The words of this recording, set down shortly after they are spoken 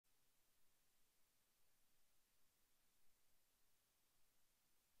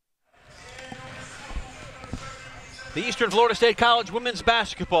The Eastern Florida State College women's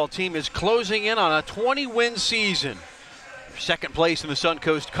basketball team is closing in on a 20-win season. Second place in the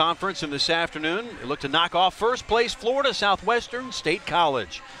Suncoast Conference, and this afternoon they look to knock off first place Florida Southwestern State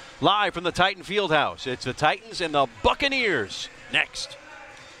College. Live from the Titan Fieldhouse, it's the Titans and the Buccaneers next.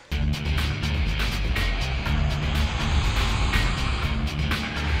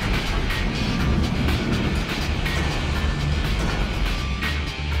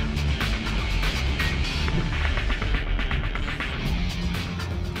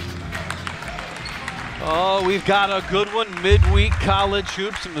 Oh, we've got a good one. Midweek college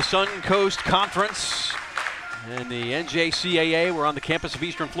hoops in the Suncoast Conference. And the NJCAA, we're on the campus of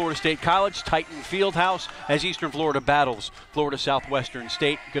Eastern Florida State College, Titan Fieldhouse, as Eastern Florida battles Florida Southwestern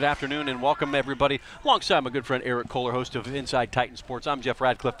State. Good afternoon and welcome everybody. Alongside my good friend Eric Kohler, host of Inside Titan Sports, I'm Jeff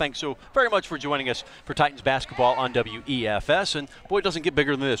Radcliffe. Thanks so very much for joining us for Titans basketball on WEFS. And boy, it doesn't get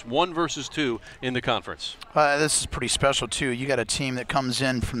bigger than this. 1 versus 2 in the conference. This is pretty special too. You got a team that comes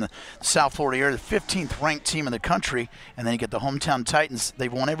in from the South Florida area, the 15th ranked team in the country, and then you get the hometown Titans.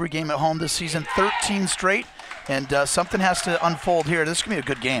 They've won every game at home this season, 13 straight. And something has to unfold here. This is going to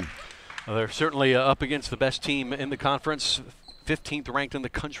be a good game. Well, they're certainly up against the best team in the conference. 15th ranked in the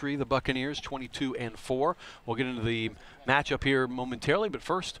country, the Buccaneers, 22-4. We'll get into the matchup here momentarily, but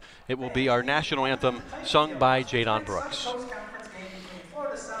first it will be our national anthem sung by Jadon Brooks. Conference game between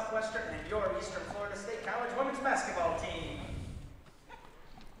Florida Southwestern and your Eastern Florida State College women's basketball team.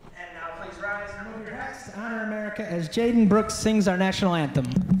 And now please rise and remove your hats to honor America as Jadon Brooks sings our national anthem.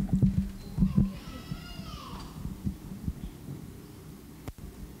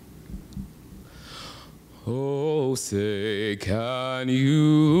 Oh, say, can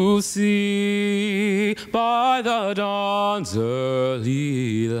you see by the dawn's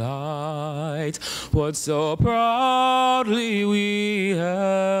early light what so proudly we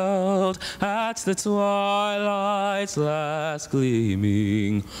held at the twilight's last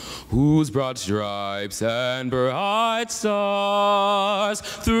gleaming, whose broad stripes and bright stars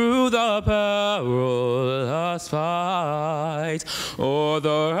through the perilous fight o'er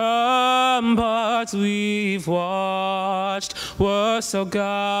the ramparts we've watched were so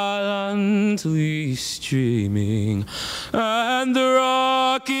gallantly streaming, and the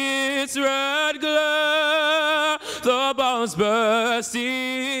rocket's red glare, the bombs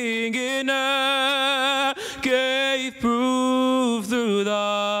bursting in air, gave proof through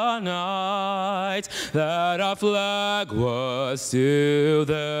the night that our flag was still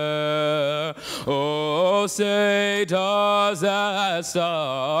there. Oh, say does that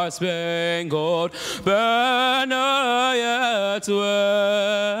star-spangled banner yet wave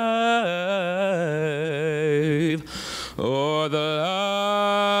o'er the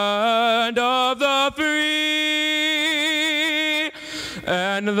land of the free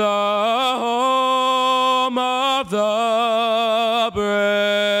and the home of the brave.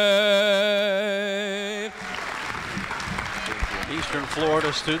 Eastern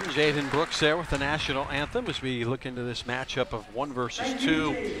Florida student Jadon Brooks there with the national anthem as we look into this matchup of 1 versus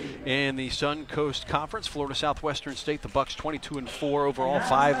 2 in the Suncoast Conference. Florida Southwestern State, the Bucks 22-4 overall,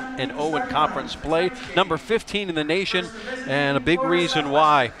 5-0 in conference play, number 15 in the nation, and a big reason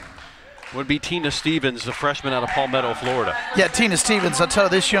why would be Tina Stevens, the freshman out of Palmetto, Florida. Yeah, Tina Stevens, I'll tell you,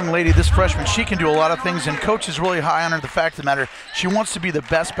 this young lady, this freshman, she can do a lot of things, and coach is really high on her. The fact of the matter, she wants to be the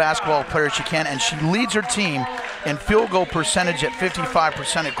best basketball player she can, and she leads her team in field goal percentage at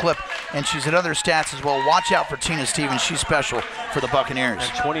 55% a clip, and she's at other stats as well. Watch out for Tina Stevens. She's special for the Buccaneers.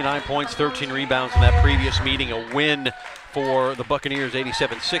 And 29 points, 13 rebounds in that previous meeting, a win for the Buccaneers,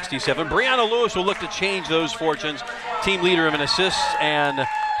 87-67. Brianna Lewis will look to change those fortunes. Team leader in assists and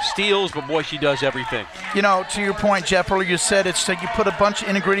steals, but boy, she does everything. You know, to your point, Jeff, earlier you said it's like you put a bunch of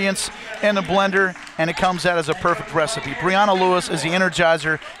ingredients in a blender and it comes out as a perfect recipe. Brianna Lewis is the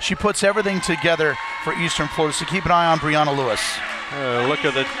energizer. She puts everything together for Eastern Florida, so keep an eye on Brianna Lewis. Look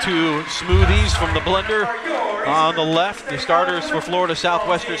at the 2 smoothies from the blender on the left, the starters for Florida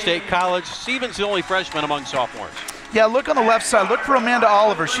Southwestern State College. Stevens, the only freshman among sophomores. Yeah, look on the left side. Look for Amanda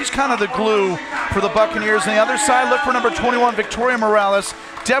Oliver. She's kind of the glue for the Buccaneers. On the other side, look for number 21, Victoria Morales.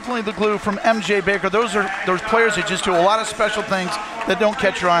 Definitely the glue from MJ Baker. Those players that just do a lot of special things that don't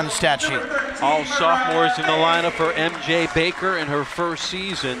catch your eye on the stat sheet. All sophomores in the lineup for MJ Baker in her first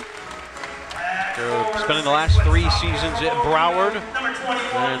season. Spending the last 3 seasons at Broward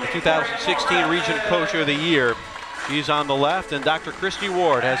and the 2016 Region Coach of the Year. She's on the left, and Dr. Christy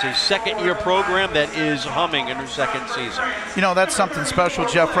Ward has a second-year program that is humming in her second season. You know, that's something special,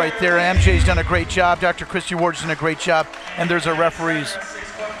 Jeff, right there. MJ's done a great job. Dr. Christy Ward's done a great job, and there's our referees.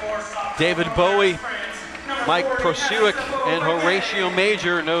 David Bowie, Mike Prosuic, and Horatio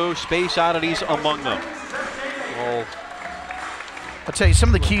Major, no space oddities among them. Well, I'll tell you, some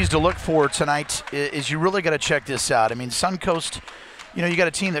of the keys to look for tonight is you really got to check this out. I mean, Suncoast, you know, you got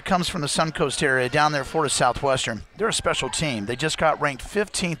a team that comes from the Suncoast area down there, Florida Southwestern. They're a special team. They just got ranked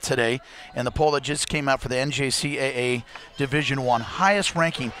 15th today in the poll that just came out for the NJCAA Division I. Highest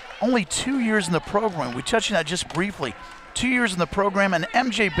ranking, only 2 years in the program. We touched on that just briefly. 2 years in the program, and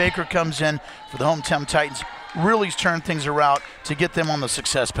MJ Baker comes in for the hometown Titans, really turned things around to get them on the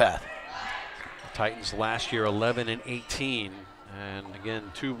success path. Titans last year 11-18, and again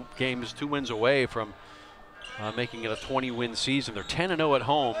 2 wins away from making it a 20-win season. They're 10-0 at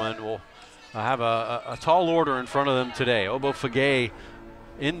home, and will have a tall order in front of them today. Obo Fagay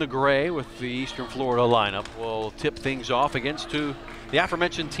in the gray with the Eastern Florida lineup will tip things off against the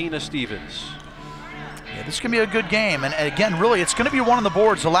aforementioned Tina Stevens. Yeah, this is going to be a good game, and again, really, it's going to be one on the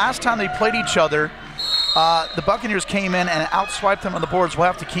boards. The last time they played each other, the Buccaneers came in and outswiped them on the boards. We'll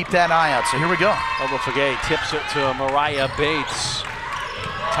have to keep that eye out. So here we go. Obo Fagay tips it to Mariah Bates,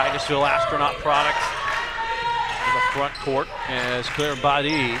 Titusville astronaut product. In the front court as Claire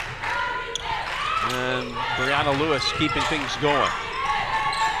Badi and Brianna Lewis keeping things going.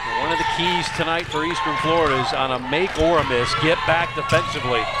 And one of the keys tonight for Eastern Florida is on a make or a miss, get back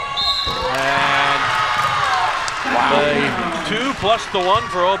defensively. And the 2 plus the 1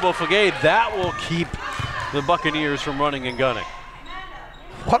 for Obo Fagay, that will keep the Buccaneers from running and gunning.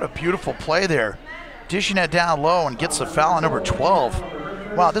 What a beautiful play there. Dishing it down low and gets the foul on number 12.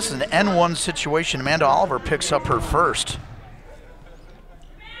 Wow, this is an N1 situation. Amanda Oliver picks up her first.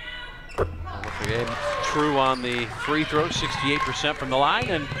 True on the free throw, 68% from the line,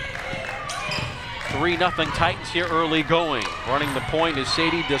 and 3-0 Titans here early going. Running the point is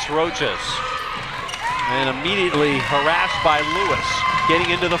Sadie Desroches. And immediately harassed by Lewis,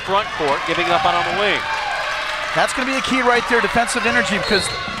 getting into the front court, giving it up out on the wing. That's going to be the key right there, defensive energy, because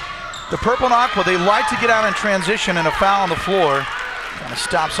the Purple and Aqua, they like to get out in transition, and a foul on the floor kind of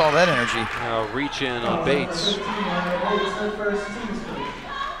stops all that energy. Reach in on Bates.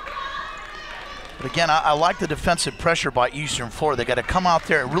 But again, I like the defensive pressure by Eastern Florida. They got to come out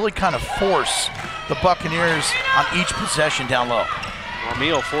there and really kind of force the Buccaneers on each possession down low.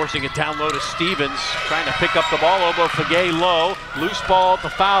 Armiel forcing it down low to Stevens, trying to pick up the ball. Obo Fagay low, loose ball at the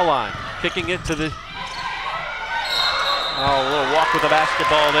foul line. Kicking it to the, a little walk with the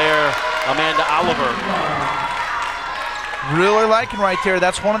basketball there, Amanda Oliver. Really liking right there.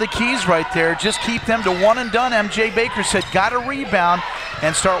 That's one of the keys right there. Just keep them to one and done. MJ Baker said, got to rebound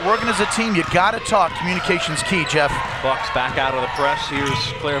and start working as a team. You got to talk. Communication's key, Jeff. Bucks back out of the press.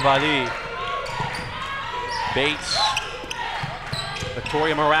 Here's Claire Badi. Bates.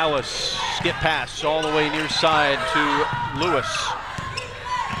 Victoria Morales. Skip pass all the way near side to Lewis.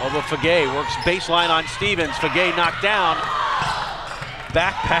 Obo Fagay works baseline on Stevens. Fagay knocked down.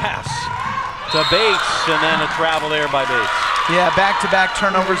 Back pass to Bates, and then a travel there by Bates. Yeah, back-to-back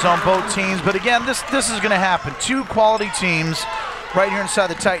turnovers on both teams. But again, this is going to happen. 2 quality teams right here inside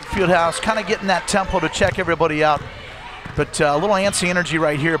the Titan Fieldhouse, kind of getting that tempo to check everybody out. But a little antsy energy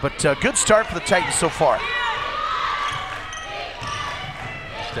right here, but good start for the Titans so far.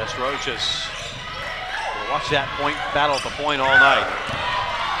 Desroches. We'll watch that point battle at the point all night.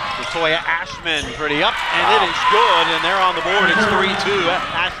 Latoya Ashman pretty up, and it is good, and they're on the board. It's 3-2.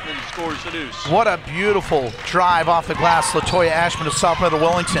 Ashman scores the deuce. What a beautiful drive off the glass, Latoya Ashman of South Middle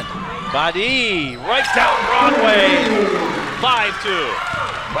Wellington. Badi right down Broadway, 5-2.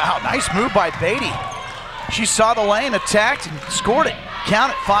 Wow, nice move by Beatty. She saw the lane, attacked, and scored it.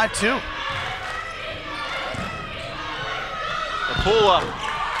 Count it, 5-2. The pull-up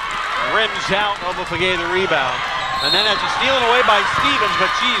rims out. Obo Fagay the rebound. And then it's stealing away by Stevens,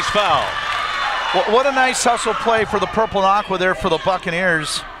 but she's fouled. Well, what a nice hustle play for the Purple and Aqua there for the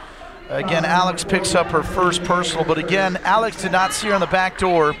Buccaneers. Again, Alex picks up her first personal, but again, Alex did not see her on the back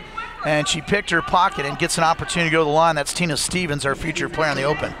door, and she picked her pocket and gets an opportunity to go to the line. That's Tina Stevens, our future player in the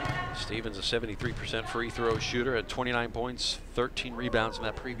open. Stevens, a 73% free throw shooter, at 29 points, 13 rebounds in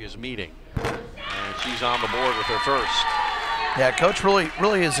that previous meeting. And she's on the board with her first. Yeah, Coach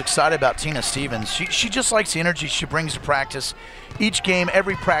really is excited about Tina Stevens. She just likes the energy she brings to practice. Each game,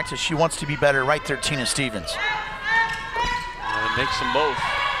 every practice, she wants to be better. Right there, Tina Stevens. And makes them both.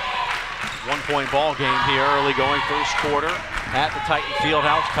 1-point ball game here early going first quarter at the Titan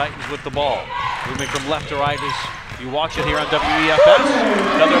Fieldhouse. Titans with the ball. Moving from left to right as you watch it here on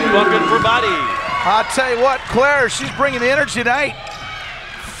WEFS. Another bucket for Badi. I'll tell you what, Claire, she's bringing the energy tonight.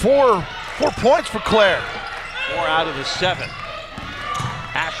 Four points for Claire. 4 out of the 7.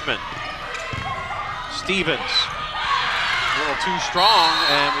 Ashman. Stevens. A little too strong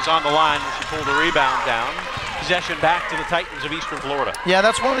and was on the line when she pulled the rebound down. possession back to the Titans of Eastern Florida. Yeah,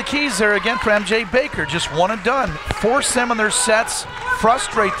 that's one of the keys there again for MJ Baker. Just one and done. Force them in their sets,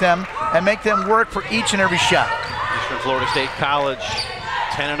 frustrate them, and make them work for each and every shot. Eastern Florida State College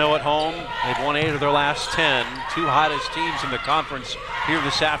 10-0 at home. They've won 8 of their last 10. Two hottest teams in the conference here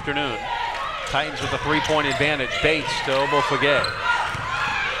this afternoon. Titans with a 3-point advantage. Bates to Obofage.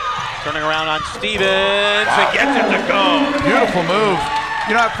 Turning around on Stevens and gets it to go. Beautiful move.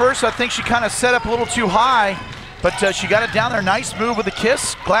 You know, at first I think she kind of set up a little too high, but she got it down there. Nice move with the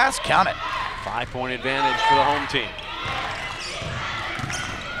kiss. Glass, count it. 5-point advantage for the home team.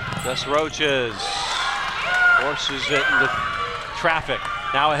 Des Roches forces it into traffic.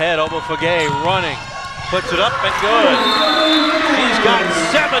 Now ahead, Obofage running. Puts it up and good. She's got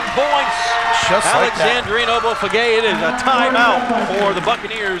 7 points. Just Alexandrine Obofage, it is a timeout for the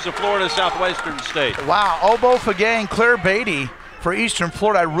Buccaneers of Florida Southwestern State. Wow, Obofage and Claire Beatty for Eastern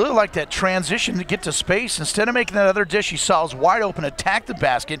Florida. I really like that transition to get to space. Instead of making that other dish, she saw was wide open, attack the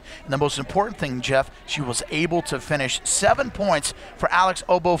basket. And the most important thing, Jeff, she was able to finish. 7 points for Alex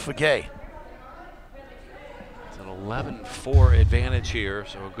Obofage. It's an 11-4 advantage here,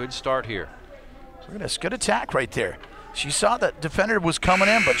 so a good start here. Look at this, good attack right there. She saw that defender was coming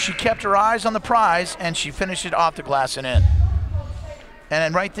in, but she kept her eyes on the prize, and she finished it off the glass and in. And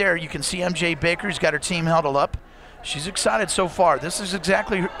then right there, you can see MJ Baker's got her team huddled up. She's excited so far. This is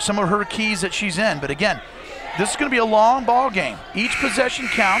exactly some of her keys that she's in. But again, this is going to be a long ball game. Each possession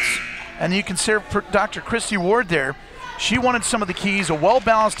counts, and you can see for Dr. Christy Ward there. She wanted some of the keys, a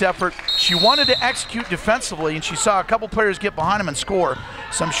well-balanced effort. She wanted to execute defensively, and she saw a couple players get behind him and score.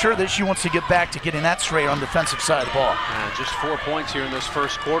 So I'm sure that she wants to get back to getting that straight on the defensive side of the ball. Just 4 points here in this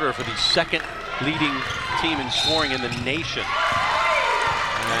first quarter for the second leading team in scoring in the nation.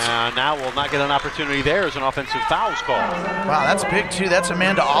 And now we'll not get an opportunity there as an offensive foul call. Wow, that's big too. That's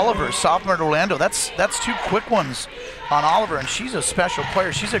Amanda Oliver, sophomore at Orlando. That's 2 quick ones on Oliver, and she's a special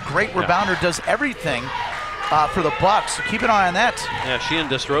player. She's a great rebounder, does everything for the Bucks. So keep an eye on that. Yeah, she and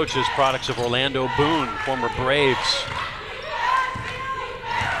Des Roches, products of Orlando Boone, former Braves.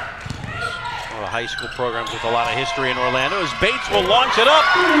 One of the high school programs with a lot of history in Orlando. As Bates will launch it up.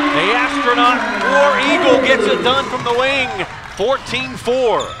 The astronaut War Eagle gets it done from the wing.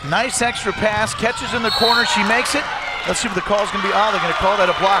 14-4. Nice extra pass, catches in the corner, she makes it. Let's see what the call is going to be. Oh, they're going to call that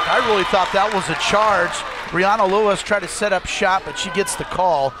a block. I really thought that was a charge. Brianna Lewis tried to set up shot, but she gets the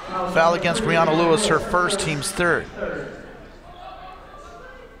call. Foul against Brianna Lewis, her first, team's third.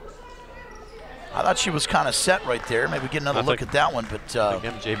 I thought she was kind of set right there. Maybe get another look at that one, but I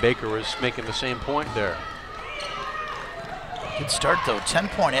think MJ Baker was making the same point there. Good start though,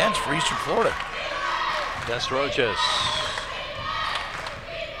 10-point edge for Eastern Florida. Des Roches.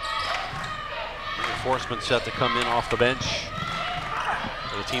 Reinforcement set to come in off the bench.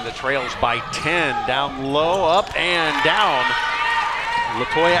 The team that trails by 10, down low, up and down.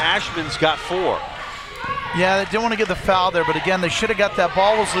 Latoya Ashman's got 4. Yeah, they didn't want to get the foul there, but again, they should have got that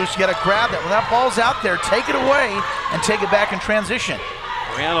ball was loose. You got to grab that. When that ball's out there, take it away and take it back in transition.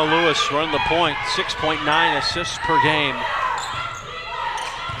 Brianna Lewis running the point, 6.9 assists per game.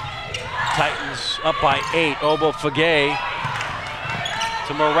 Titans up by 8. Obofage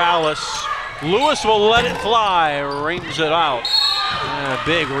to Morales. Lewis will let it fly, rings it out. And a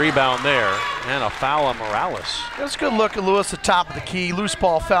big rebound there, and a foul on Morales. That's a good look at Lewis at the top of the key. Loose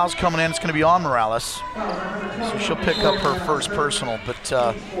ball fouls coming in. It's going to be on Morales. So she'll pick up her first personal. But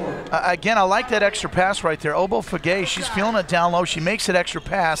again, I like that extra pass right there. Obofage, she's feeling it down low. She makes that extra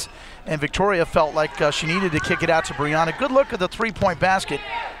pass, and Victoria felt like she needed to kick it out to Brianna. Good look at the 3-point basket.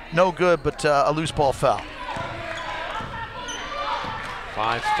 No good, but a loose ball foul.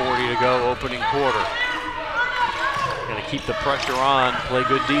 5:40 to go, opening quarter. Going to keep the pressure on, play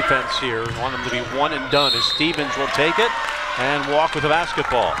good defense here. We want them to be one and done as Stevens will take it and walk with the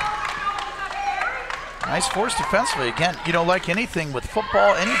basketball. Nice force defensively. Again, you know, like anything with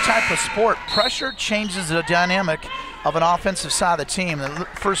football, any type of sport, pressure changes the dynamic of an offensive side of the team. The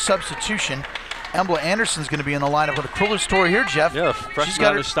first substitution, Embla Anderson's going to be in the lineup. With a cooler story here, Jeff. Yeah, freshman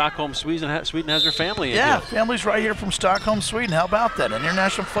out of Stockholm, Sweden has her family in here. Yeah, family's right here from Stockholm, Sweden. How about that? An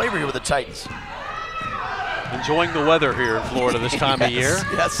international flavor here with the Titans. Enjoying the weather here in Florida this time of year.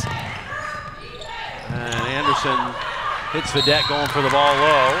 Yes. And Anderson hits the deck going for the ball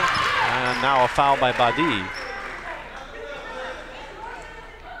low. And now a foul by Badi.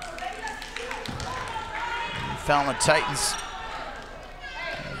 Foul on the Titans.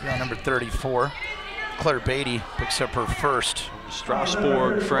 Number 34. Claire Beatty picks up her first.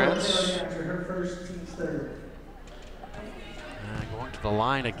 Strasbourg, France. Going to the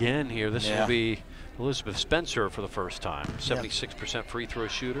line again here. This will be Elizabeth Spencer for the first time. 76% free throw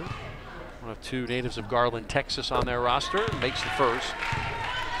shooter. One of 2 natives of Garland, Texas on their roster. Makes the first.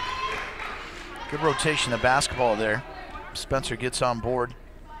 Good rotation of basketball there. Spencer gets on board.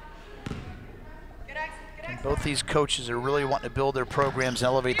 And both these coaches are really wanting to build their programs and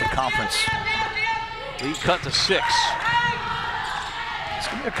elevate the conference. Lead cut to 6. It's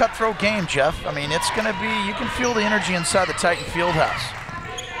going to be a cutthroat game, Jeff. I mean, it's going to be, you can feel the energy inside the Titan Fieldhouse.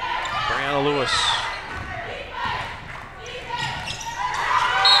 Brianna Lewis.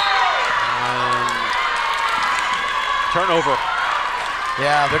 Turnover.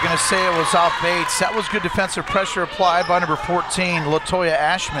 Yeah, they're going to say it was off Bates. That was good defensive pressure applied by number 14, Latoya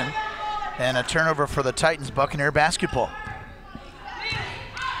Ashman. And a turnover for the Titans Buccaneer basketball.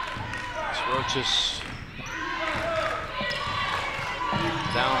 Roaches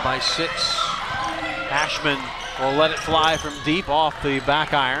down by 6. Ashman will let it fly from deep off the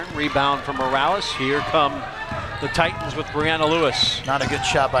back iron. Rebound from Morales. Here come the Titans with Brianna Lewis. Not a good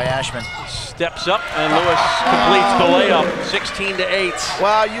shot by Ashman. Steps up and Lewis completes the layup, 16-8.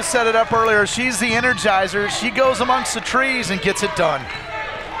 Wow, you set it up earlier. She's the energizer. She goes amongst the trees and gets it done.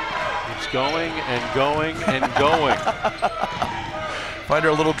 Keeps going and going and going. Find her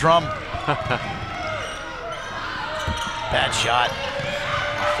a little drum. Bad shot.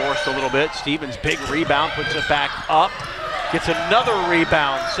 Forced a little bit. Stevens, big rebound, puts it back up. Gets another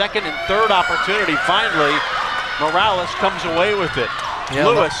rebound. Second and third opportunity. Finally, Morales comes away with it. Yeah,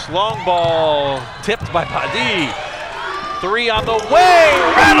 Lewis, long ball, tipped by Paddy. 3 on the way,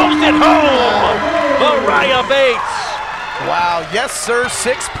 rattles it home. Mariah Bates. Wow, yes sir,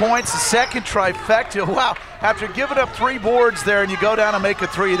 6 points, the second trifecta. Wow, after giving up 3 boards there and you go down and make a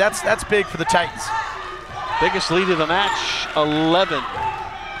 3, that's big for the Titans. Biggest lead of the match, 11.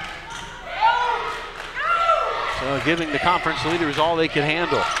 So giving the conference leaders all they can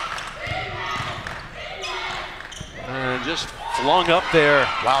handle. And just flung up there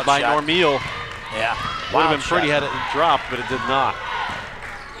Wild by shot. Normeal. Yeah, would have been pretty had it dropped, but it did not.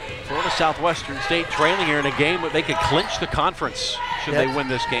 Florida Southwestern State trailing here in a game where they could clinch the conference should they win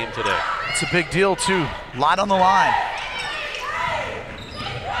this game today. It's a big deal too. A lot on the line.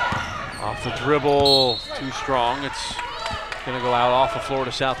 Off the dribble, too strong. It's going to go out off of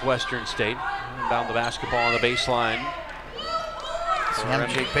Florida Southwestern State. Inbound the basketball on the baseline.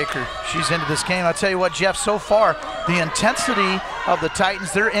 Jake Baker, she's into this game. I'll tell you what, Jeff, so far, the intensity of the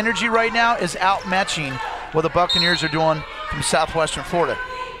Titans, their energy right now is outmatching what the Buccaneers are doing from Southwestern Florida.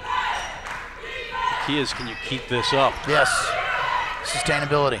 The key is, can you keep this up? Yes,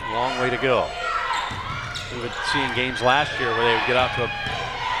 sustainability. Long way to go. We would see in games last year where they would get out to a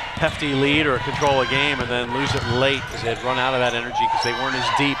hefty lead or control a game and then lose it late because they had run out of that energy because they weren't as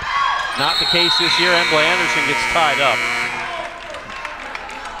deep. Not the case this year. Embla Anderson gets tied up.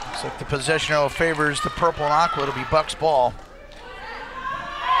 Looks like the possession arrow favors the purple and aqua. It'll be Bucks ball.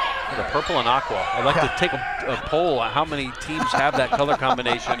 The purple and aqua. I'd like to take a poll on how many teams have that color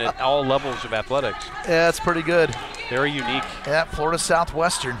combination at all levels of athletics. Yeah, that's pretty good. Very unique. Yeah, Florida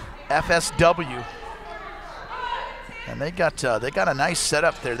Southwestern, FSW. And they got a nice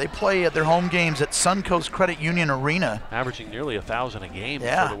setup there. They play their home games at Suncoast Credit Union Arena. Averaging nearly 1,000 a game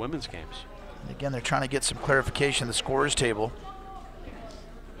for the women's games. And again, they're trying to get some clarification of the scorers table.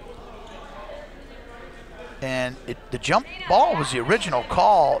 And the jump ball was the original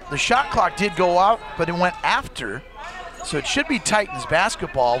call. The shot clock did go out, but it went after. So it should be Titans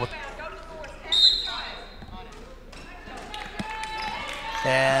basketball.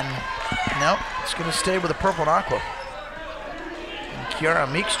 And nope, it's going to stay with the purple and aqua. And Kiara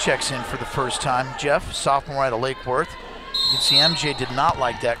Meeks checks in for the first time. Jeff, sophomore out of Lake Worth. You can see MJ did not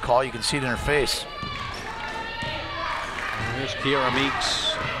like that call. You can see it in her face. And here's Kiara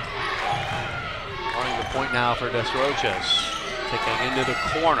Meeks. Running the point now for Des Roches. Taking into the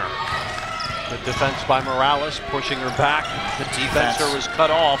corner. The defense by Morales, pushing her back. The defenser was cut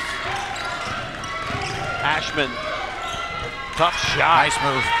off. Ashman. Tough shot. Nice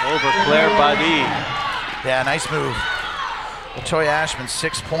move. Over Claire Badi. Yeah, nice move. Latoya Ashman,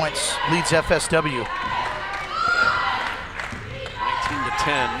 6 points, leads FSW. 19-10,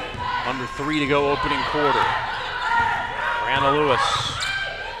 under 3 to go opening quarter. Brianna Lewis,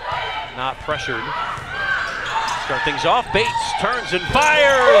 not pressured. Start things off, Bates turns and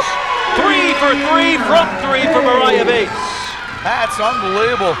fires. 3 for 3 from 3 for Mariah Bates. That's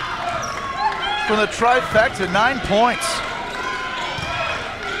unbelievable. From the trifecta, 9 points.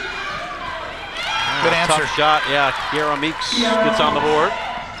 Good answer. Tough shot, yeah. Kiara Meeks gets on the board.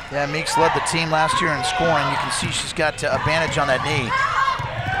 Yeah, Meeks led the team last year in scoring. You can see she's got a bandage on that knee.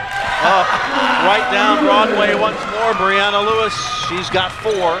 Right down Broadway once more, Brianna Lewis. She's got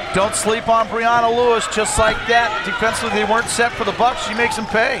 4. Don't sleep on Brianna Lewis, just like that. Defensively, they weren't set for the Bucks. She makes them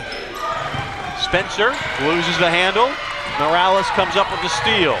pay. Spencer loses the handle. Morales comes up with the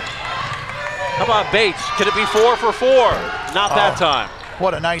steal. How about Bates? Could it be 4 for 4? Not that time.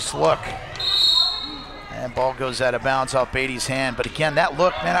 What a nice look. And ball goes out of bounds off Beatty's hand. But again, that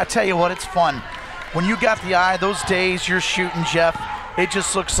look, man, I tell you what, it's fun. When you got the eye, those days you're shooting, Jeff, it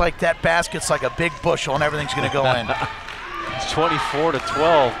just looks like that basket's like a big bushel and everything's going to go in. It's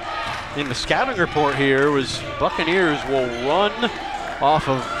 24-12. In the scouting report here was Buccaneers will run off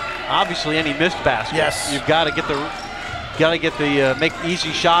of obviously any missed basket. Yes. You've got to get the make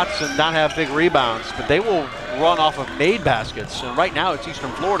easy shots and not have big rebounds, but they will run off of made baskets. And right now it's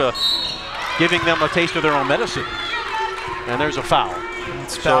Eastern Florida giving them a taste of their own medicine. And there's a foul.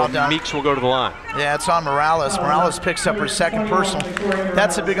 So Meeks will go to the line. Yeah, it's on Morales. Morales picks up her second personal.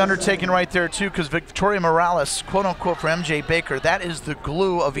 That's a big undertaking right there, too, because Victoria Morales, quote-unquote, for MJ Baker, that is the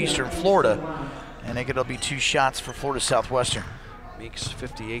glue of Eastern Florida. And I think it'll be 2 shots for Florida Southwestern. Meeks,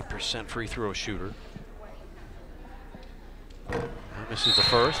 58% free throw shooter. Misses the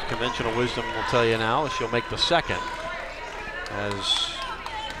first. Conventional wisdom will tell you now she'll make the second. As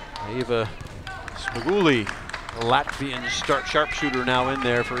Eva Smaguli, the Latvian sharpshooter, now in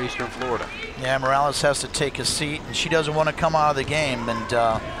there for Eastern Florida. Yeah, Morales has to take a seat, and she doesn't want to come out of the game, and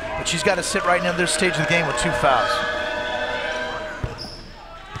but she's got to sit right now at this stage of the game with 2 fouls.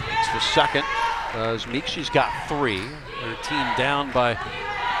 It's the second. As Meeks, she's got 3. Her team down by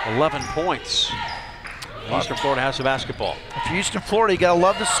 11 points. Eastern Florida has the basketball. If you're Eastern Florida, you got to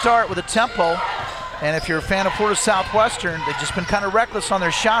love the start with a tempo. And if you're a fan of Florida Southwestern, they've just been kind of reckless on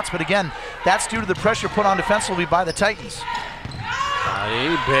their shots. But again, that's due to the pressure put on defensively by the Titans.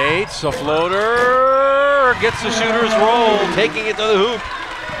 Bates, a floater, gets the shooter's roll, taking it to the hoop.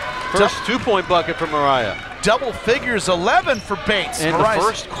 First 2-point bucket for Mariah. Double figures, 11 for Bates. In the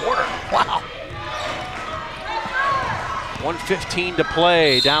first quarter. Wow. 1:15 to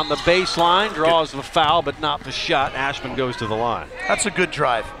play. Down the baseline, draws the foul, but not the shot. Ashman goes to the line. That's a good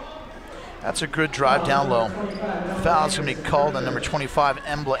drive. That's a good drive down low. Foul's going to be called on number 25,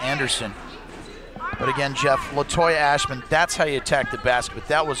 Embla Anderson. But again, Jeff, LaToya Ashman, that's how you attack the basket. But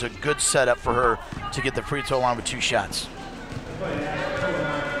that was a good setup for her to get the free throw line with 2 shots.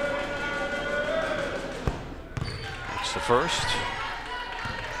 It's the first.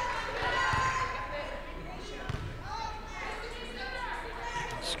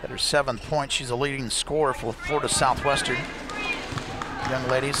 She's got her 7th point. She's a leading scorer for Florida Southwestern. Young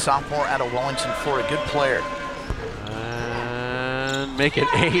lady, sophomore out of Wellington, Florida. Good player. And make it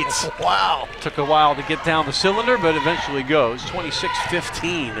 8. Wow. Took a while to get down the cylinder, but eventually goes.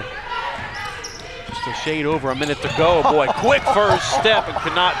 26-15. Just a shade over a minute to go. Boy, quick first step and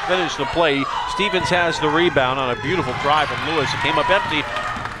could not finish the play. Stevens has the rebound on a beautiful drive from Lewis. It came up empty.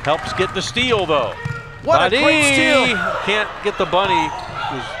 Helps get the steal, though. What a great steal. Can't get the bunny.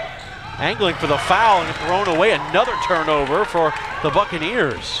 Was angling for the foul and thrown away. Another turnover for the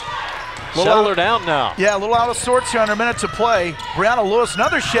Buccaneers. Settle her down now. Yeah, a little out of sorts here under a minute to play. Brianna Lewis,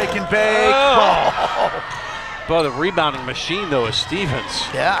 another shake and bake. Oh. But the rebounding machine, though, is Stevens.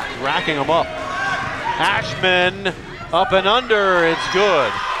 Yeah. Racking them up. Ashman up and under. It's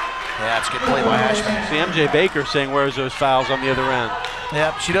good. Yeah, it's a good play by Ashman. See MJ Baker saying, where's those fouls on the other end?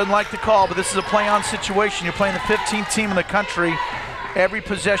 Yeah, she doesn't like the call, but this is a play-on situation. You're playing the 15th team in the country. Every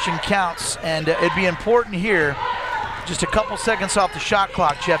possession counts, and it'd be important here, just a couple seconds off the shot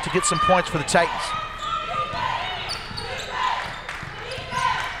clock, Jeff, to get some points for the Titans.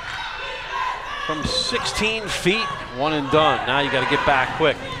 From 16 feet, one and done. Now you got to get back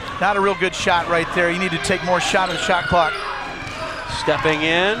quick. Not a real good shot right there. You need to take more shot of the shot clock. Stepping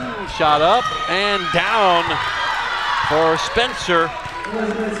in, shot up and down for Spencer.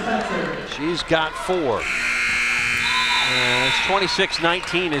 She's got 4. And it's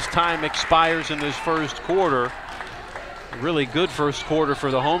 26-19 as time expires in this first quarter. Really good first quarter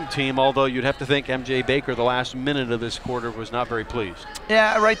for the home team, although you'd have to think MJ Baker, the last minute of this quarter, was not very pleased.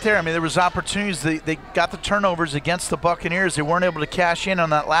 Yeah, right there. I mean, there was opportunities. They got the turnovers against the Buccaneers. They weren't able to cash in on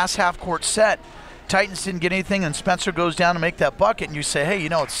that last half-court set. Titans didn't get anything, and Spencer goes down to make that bucket, and you say, hey, you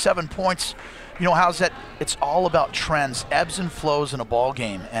know, it's 7 points. You know, how's that? It's all about trends, ebbs and flows in a ball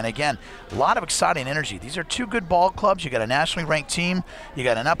game. And again, a lot of exciting energy. These are 2 good ball clubs. You got a nationally ranked team. You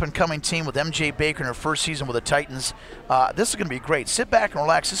got an up-and-coming team with MJ Baker in her first season with the Titans. This is going to be great. Sit back and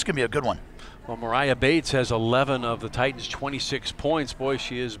relax. This is going to be a good one. Well, Mariah Bates has 11 of the Titans' 26 points. Boy,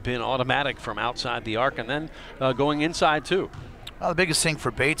 she has been automatic from outside the arc and then going inside, too. Well, the biggest thing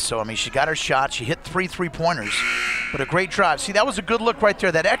for Bates, so I mean, she got her shot. She hit 3 3-pointers, but a great drive. See, that was a good look right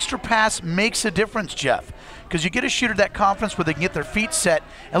there. That extra pass makes a difference, Jeff, because you get a shooter that confidence where they can get their feet set.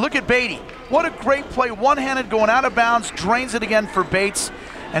 And look at Beatty. What a great play. One-handed going out of bounds, drains it again for Bates.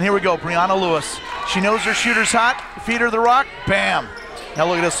 And here we go, Brianna Lewis. She knows her shooter's hot. Feed her the rock, bam. Now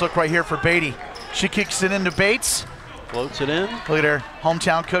look at this look right here for Beatty. She kicks it into Bates. Floats it in. Look at her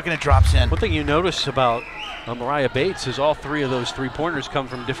hometown cook, and it drops in. One thing you notice about Mariah Bates is all three of those three-pointers come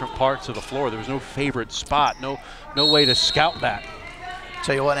from different parts of the floor. There was no favorite spot, no way to scout that.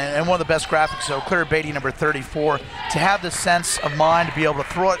 Tell you what, and one of the best graphics, though, Claire Beatty, number 34, to have the sense of mind to be able to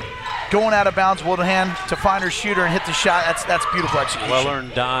throw it, going out of bounds, with a hand to find her shooter and hit the shot. That's beautiful execution.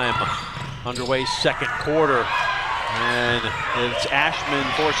 Well-earned dime. Underway second quarter. And it's Ashman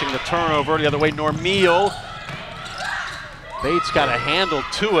forcing the turnover the other way. Normeal. Bates got a handle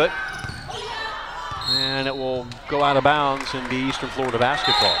to it. And it will go out of bounds and be Eastern Florida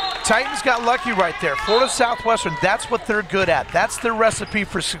basketball. Titans got lucky right there. Florida Southwestern, that's what they're good at. That's their recipe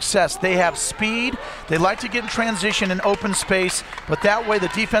for success. They have speed. They like to get in transition in open space, but that way the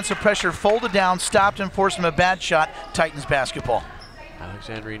defensive pressure folded down, stopped, and forced them a bad shot. Titans basketball.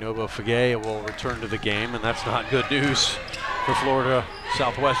 Alexandria Novo-Fagay will return to the game, and that's not good news for Florida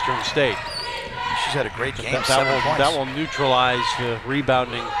Southwestern State. She's had a great game, that will neutralize the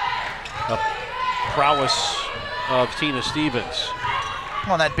rebounding prowess of Tina Stevens.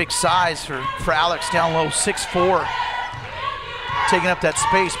 On that big size for Alex down low, 6'4", taking up that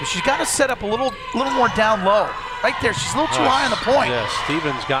space, but she's got to set up a little more down low. Right there, she's a little too high on the point. Yeah,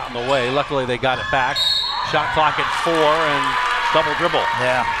 Stevens got in the way. Luckily, they got it back. Shot clock at 4 and double dribble.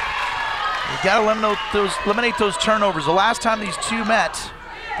 Yeah, you got to eliminate those turnovers. The last time these two met,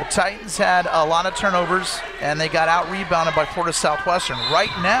 the Titans had a lot of turnovers, and they got out-rebounded by Florida Southwestern.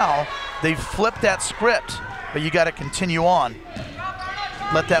 Right now, they've flipped that script, but you got to continue on.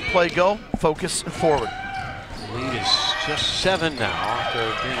 Let that play go, focus, and forward. The lead is just 7 now after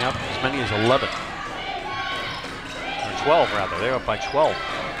being up as many as 11. Or 12, rather. They're up by 12.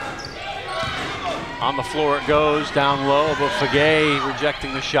 On the floor it goes, down low, but Fagay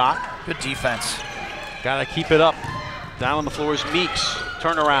rejecting the shot. Good defense. Got to keep it up. Down on the floor is Meeks.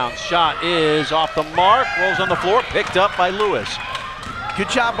 Turnaround shot is off the mark. Rolls on the floor, picked up by Lewis. Good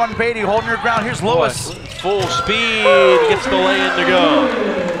job on Beatty holding her ground. Here's Lewis. Full speed, gets the lay-in to go.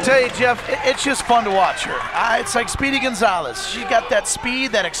 Tell you, Jeff, it's just fun to watch her. It's like Speedy Gonzalez. She got that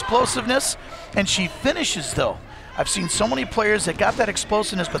speed, that explosiveness, and she finishes, though. I've seen so many players that got that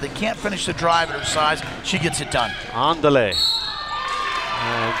explosiveness, but they can't finish the drive at her size. She gets it done. Andale.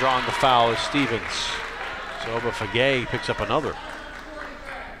 And drawing the foul is Stevens. So Fagay picks up another.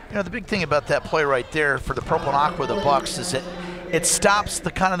 You know, the big thing about that play right there for the purple and aqua, the Bucks, is that it stops the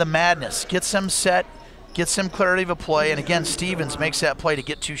kind of the madness, gets them set, gets them clarity of a play, and again, Stevens makes that play to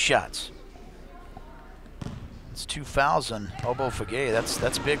get 2 shots. It's 2 fouls on Obo Fagay.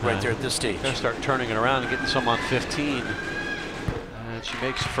 That's big right there at this stage. Gonna start turning it around and getting some on 15. And she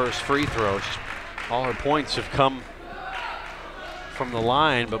makes the first free throw. All her points have come from the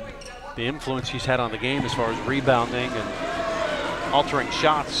line, but the influence she's had on the game as far as rebounding and altering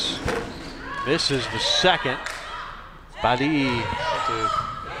shots. This is the second. Badi to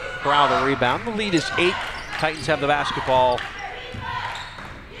corral the rebound. The lead is 8. Titans have the basketball.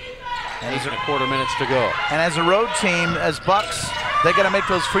 And 8.25 minutes to go. And as a road team, as Bucks, they got to make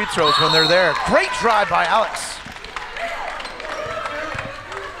those free throws when they're there. Great drive by Alex.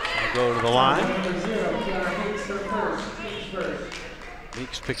 Go to the line.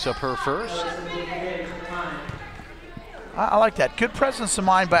 Meeks picks up her first. I like that. Good presence of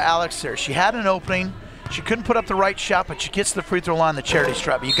mind by Alex there. She had an opening. She couldn't put up the right shot, but she gets to the free throw line, the charity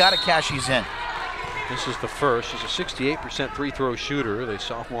stripe. You got to cash these in. This is the first. She's a 68% free throw shooter, the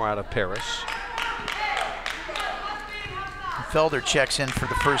sophomore out of Paris. Felder checks in for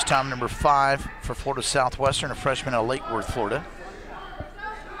the first time, number 5 for Florida Southwestern, a freshman out of Lake Worth, Florida.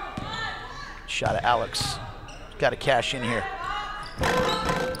 Shot of Alex. Got to cash in here.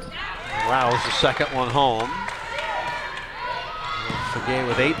 Rouse the second one home. Fagay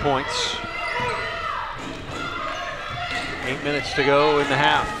with 8 points. 8 minutes to go in the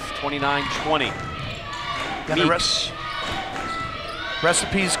half. 29-20. Meeks.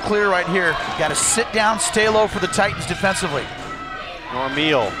 Recipe's clear right here. Got to sit down, stay low for the Titans defensively.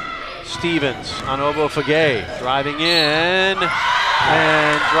 Normeal. Stevens on Obo Fagay. Driving in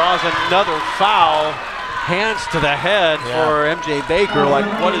and draws another foul. Hands to the head for MJ Baker. Like,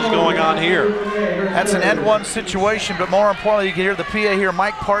 what is going on here? That's an end one situation, but more importantly, you can hear the PA here,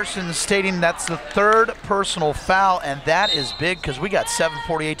 Mike Parsons, stating that's the 3rd personal foul, and that is big because we got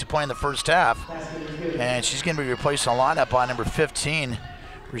 7:48 to play in the first half. And she's going to be replaced on lineup by number 15,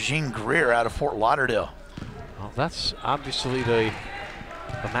 Regine Greer out of Fort Lauderdale. Well, that's obviously the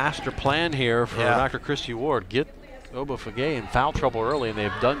master plan here for Dr. Christy Ward. Get Obo Fagay in foul trouble early, and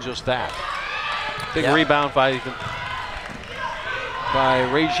they've done just that. Big rebound by by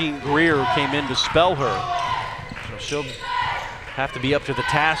Regine Greer, who came in to spell her. So she'll have to be up to the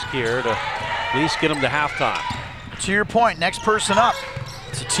task here to at least get them to halftime. To your point, next person up.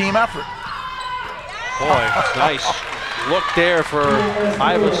 It's a team effort. Boy, nice look there for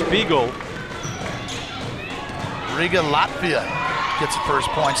Iva Spiegel. Riga, Latvia gets the first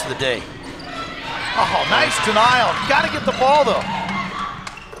points of the day. Oh, nice denial. Got to get the ball, though.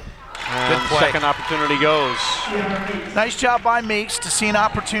 And good play. Second opportunity goes. Nice job by Meeks to see an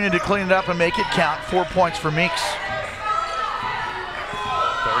opportunity to clean it up and make it count. 4 points for Meeks.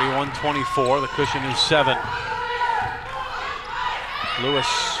 31-24, the cushion is 7. Lewis.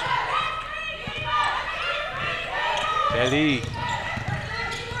 Betty.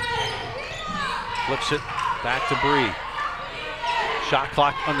 Flips it back to Bree. Shot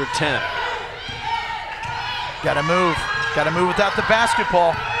clock under 10. Got to move. Got to move without the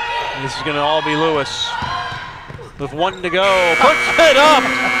basketball. And this is going to all be Lewis. With 1 to go. Puts it up!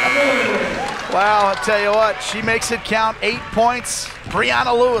 Wow, I'll tell you what, she makes it count. 8 points.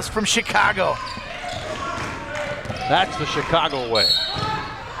 Brianna Lewis from Chicago. That's the Chicago way.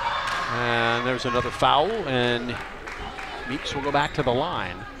 And there's another foul, and Meeks will go back to the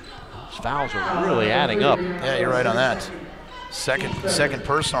line. Those fouls are really adding up. Yeah, you're right on that. Second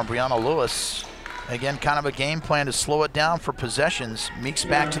person on Brianna Lewis. Again, kind of a game plan to slow it down for possessions. Meeks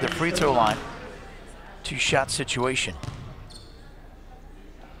back to the free throw line. 2-shot situation.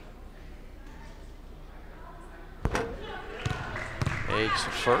 Eggs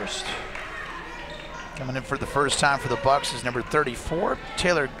the first. Coming in for the first time for the Bucks is number 34,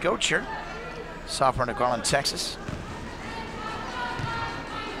 Taylor Gocher, sophomore in Garland, Texas.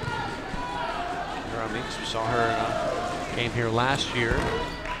 Meeks, we saw her in a game here last year.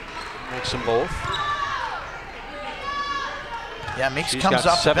 Makes them both. Yeah, Meeks She's comes got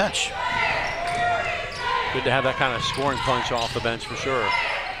off 7. the bench. Good to have that kind of scoring punch off the bench for sure.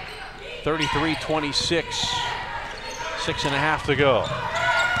 33-26, 6.5 to go.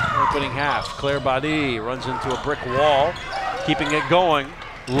 Opening half, Claire Badi runs into a brick wall, keeping it going.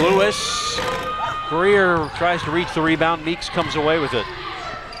 Lewis, Greer tries to reach the rebound. Meeks comes away with it.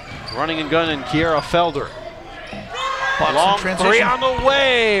 Running and gunning, Kiera Felder. Long three on the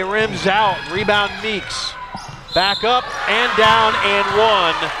way, rims out, rebound Meeks. Back up and down and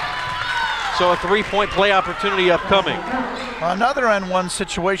 1. So a 3-point play opportunity upcoming. Another N1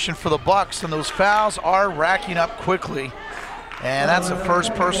 situation for the Bucks, and those fouls are racking up quickly. And that's a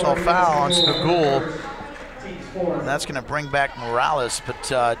first personal foul on Spagul. And that's going to bring back Morales.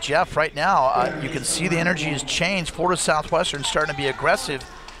 But Jeff, right now, you can see the energy has changed. Florida Southwestern starting to be aggressive,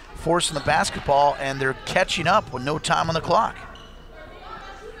 forcing the basketball, and they're catching up with no time on the clock.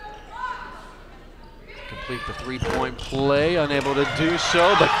 Complete the 3-point play, unable to do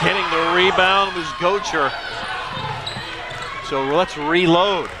so, but getting the rebound was Gocher. So let's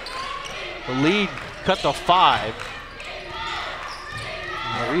reload. The lead cut to 5.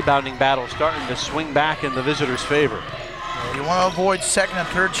 The rebounding battle starting to swing back in the visitors' favor. You want to avoid second and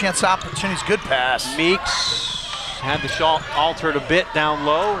third chance opportunities. Good pass. Meeks had the shot altered a bit down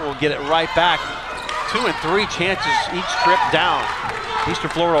low. We'll get it right back. 2 and 3 chances each trip down. Eastern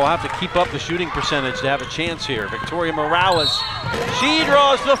Florida will have to keep up the shooting percentage to have a chance here. Victoria Morales, she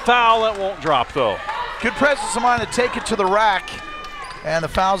draws the foul. That won't drop though. Good presence of mind to take it to the rack. And the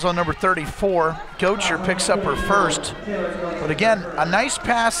foul's on number 34. Gocher picks up her first. But again, a nice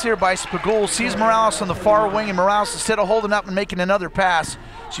pass here by Spagul. Sees Morales on the far wing, and Morales, instead of holding up and making another pass,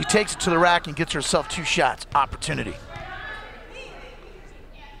 she takes it to the rack and gets herself 2 shots. Opportunity.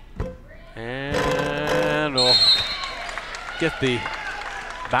 And we'll get the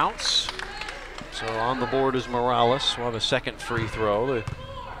bounce. So on the board is Morales. We'll have a second free throw. The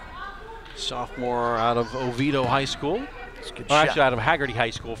sophomore out of Oviedo High School. Actually out of Haggerty High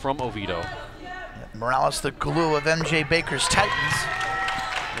School from Oviedo. Morales, the glue of MJ Baker's Titans.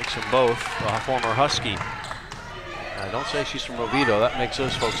 Makes them both former Husky. Don't say she's from Oviedo. That makes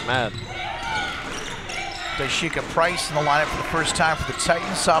those folks mad. Dashika Price in the lineup for the first time for the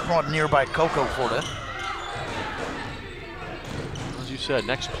Titans. Sophomore out of nearby Cocoa, Florida. As you said,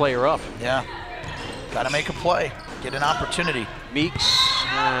 next player up. Yeah. Got to make a play. Get an opportunity. Meeks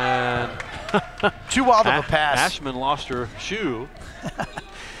and too wild of a pass. Ashman lost her shoe.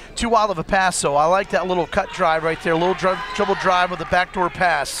 Too wild of a pass, so I like that little cut drive right there. A little dribble drive with a backdoor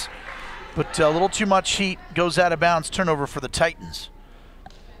pass. But a little too much heat, goes out of bounds. Turnover for the Titans.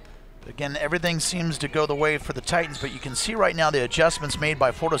 Again, everything seems to go the way for the Titans, but you can see right now the adjustments made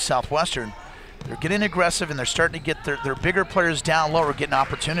by Florida Southwestern. They're getting aggressive, and they're starting to get their bigger players down lower, getting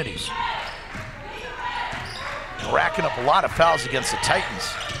opportunities. Racking up a lot of fouls against the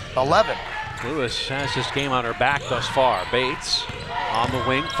Titans. 11. Lewis has this game on her back thus far. Bates On the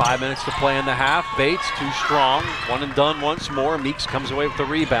wing, 5 minutes to play in the half. Bates too strong. One and done once more. Meeks comes away with the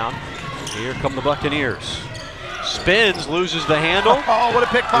rebound. Here come the Buccaneers. Spins, loses the handle. Oh, what a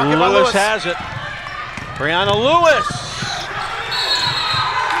pickpocket by Lewis Lewis. has it. Brianna Lewis.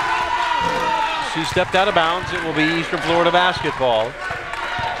 She stepped out of bounds. It will be Eastern Florida basketball.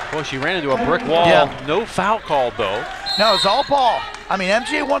 Boy, she ran into a brick wall. Yeah. No foul called, though. No, it's all ball. I mean,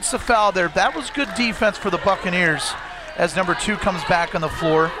 MJ wants the foul there. That was good defense for the Buccaneers as number 2 comes back on the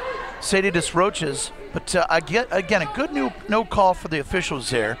floor. Sadie Desroches. But again, a good no call for the officials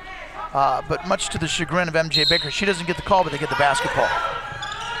there. But much to the chagrin of MJ Baker, she doesn't get the call, but they get the basketball.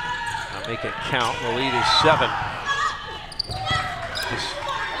 Now make it count. The lead is 7.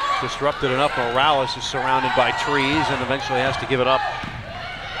 Disrupted enough. Morales is surrounded by trees and eventually has to give it up.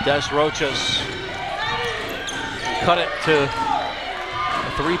 Desroches cut it to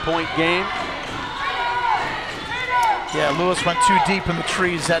a 3-point game. Yeah, Lewis went too deep in the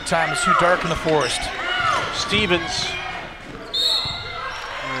trees that time. It was too dark in the forest. Stevens.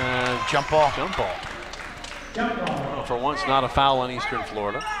 Jump ball. Jump ball. Well, for once, not a foul on Eastern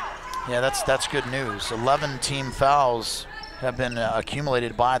Florida. Yeah, that's good news. 11 team fouls have been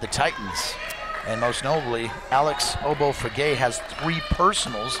accumulated by the Titans. And most notably, Alex Obo-Fagay has 3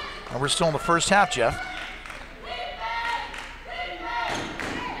 personals. And we're still in the first half, Jeff.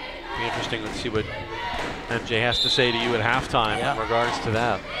 Be interesting to see what MJ has to say to you at halftime in regards to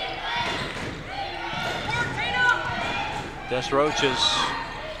that. Desroches,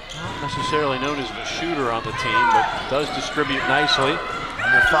 not necessarily known as the shooter on the team, but does distribute nicely.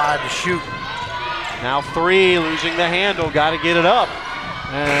 Under 5 to shoot. Now 3, losing the handle, got to get it up.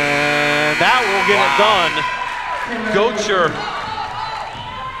 And that will get it done. Gocher.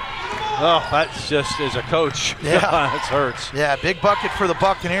 Oh, that's just as a coach. Yeah. That hurts. Yeah, big bucket for the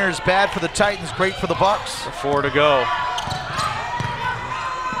Buccaneers, bad for the Titans, great for the Bucks. 4 to go.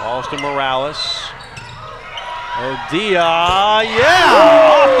 Balls to Morales. Odia,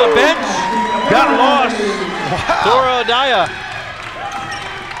 off the bench. Got lost. Dora Odaya.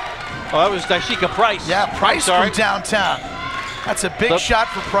 Oh, that was Daishika Price. Yeah, Price from downtown. That's a big shot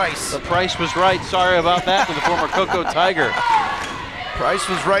for Price. The Price was right. Sorry about that to the former Cocoa Tiger. Price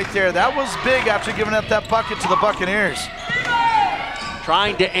was right there. That was big after giving up that bucket to the Buccaneers.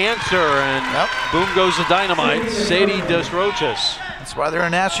 Trying to answer, and boom goes the dynamite. Sadie Desroches. That's why they're a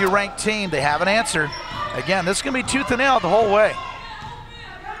nationally ranked team. They have an answer. Again, this is going to be tooth and nail the whole way.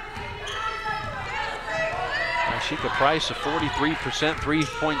 Daishika Price, a 43%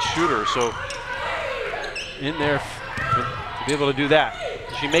 three-point shooter, so in there to be able to do that.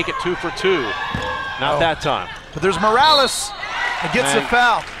 Does she make it 2 for 2? Not that time. But there's Morales. It gets the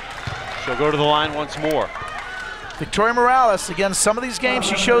foul. She'll go to the line once more. Victoria Morales, again, some of these games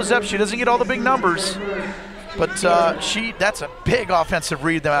she shows up, she doesn't get all the big numbers, but that's a big offensive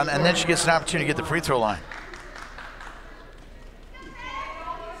rebound, and then she gets an opportunity to get the free throw line.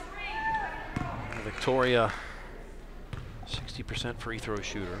 Victoria, 60% free throw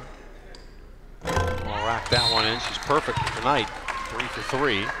shooter. I'll rack that one in. She's perfect tonight, 3 for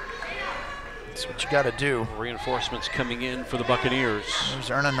 3. That's what you got to do. Reinforcements coming in for the Buccaneers.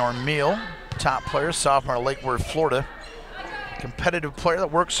 There's Erna Normeel, top player, sophomore at Lake Worth, Florida. Competitive player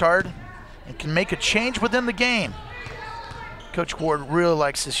that works hard and can make a change within the game. Coach Ward really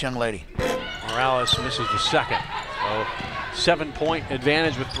likes this young lady. Morales misses the second. So 7-point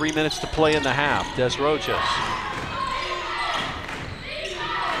advantage with 3 minutes to play in the half. Desroches.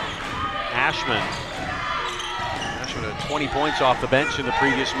 Ashman had 20 points off the bench in the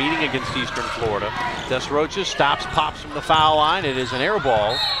previous meeting against Eastern Florida. Desroches stops, pops from the foul line. It is an air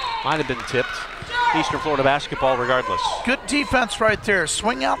ball. Might have been tipped. Eastern Florida basketball regardless. Good defense right there.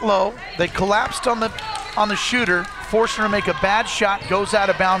 Swing out low. They collapsed on the shooter, forced her to make a bad shot, goes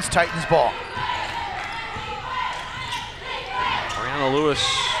out of bounds, Titans ball. Brianna Lewis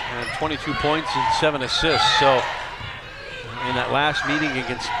had 22 points and 7 assists. So in that last meeting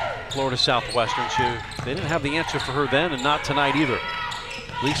against Florida Southwestern, they didn't have the answer for her then, and not tonight either.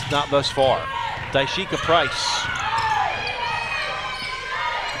 At least not thus far. Daishika Price.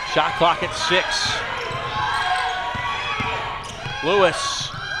 Shot clock at 6. Lewis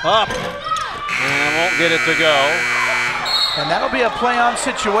up and won't get it to go. And that'll be a play-on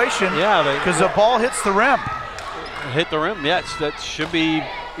situation. Yeah, because the ball hits the rim. Hit the rim. Yes, that should be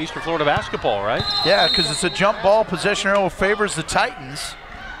Eastern Florida basketball, right? Yeah, because it's a jump ball. Possession arrow favors the Titans.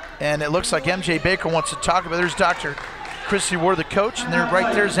 And it looks like MJ Baker wants to talk about it. There's Dr. Christy Ward, the coach, and there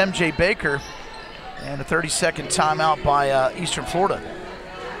right there's MJ Baker. And a 30-second timeout by Eastern Florida.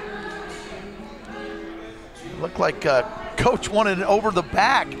 It looked like coach wanted it over the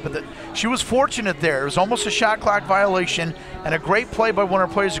back, but she was fortunate there. It was almost a shot clock violation, and a great play by one of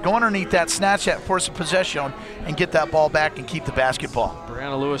our players to go underneath that, snatch that force of possession, and get that ball back and keep the basketball.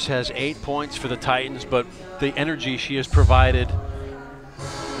 Brianna Lewis has 8 points for the Titans, but the energy she has provided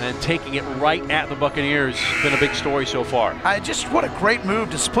and taking it right at the Buccaneers has been a big story so far. What a great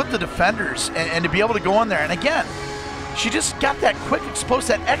move to split the defenders and to be able to go in there. And again, she just got that quick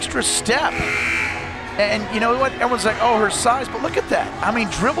explosive, that extra step. And you know what? Everyone's like, oh, her size, but look at that. I mean,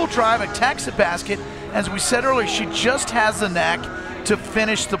 dribble drive, attacks the basket. As we said earlier, she just has the knack to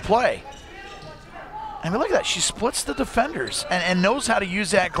finish the play. I mean, look at that. She splits the defenders and knows how to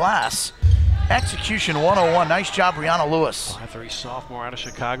use that glass. Execution 101. Nice job, Brianna Lewis. 5'3" sophomore out of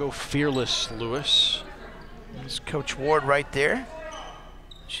Chicago, fearless Lewis. There's Coach Ward right there.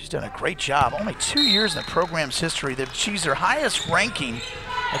 She's done a great job. Only 2 years in the program's history. She's their highest ranking.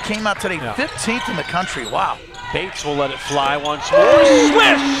 It came out today, 15th in the country. Wow. Bates will let it fly once more.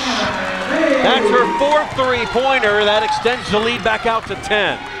 Swish! That's her 4th three-pointer. That extends the lead back out to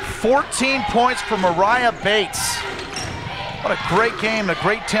 10. 14 points for Mariah Bates. What a great game, a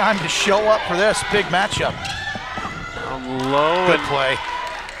great time to show up for this big matchup. Down low. Good play.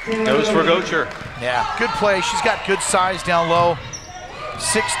 Goes for Gocher. Yeah, good play. She's got good size down low.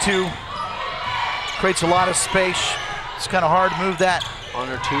 6'2". Creates a lot of space. It's kind of hard to move that.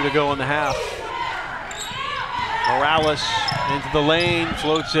 Under 2 to go in the half. Morales into the lane,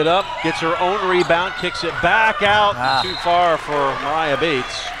 floats it up, gets her own rebound, kicks it back out. Too far for Mariah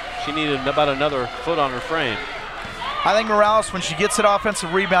Bates. She needed about another foot on her frame. I think Morales, when she gets that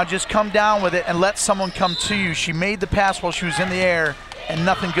offensive rebound, just come down with it and let someone come to you. She made the pass while she was in the air, and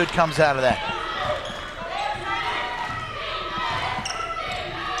nothing good comes out of that.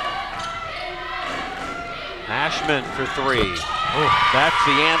 Ashman for 3. Ooh, that's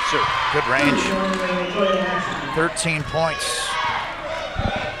the answer. Good range. 13 points.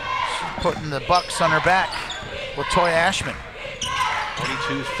 She's putting the Bucks on her back with Toya Ashman.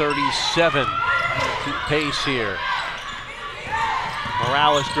 42-37. Keep pace here.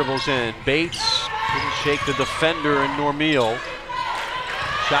 Morales dribbles in. Bates couldn't shake the defender in Normeal.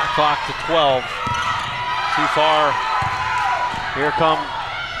 Shot clock to 12. Too far. Here come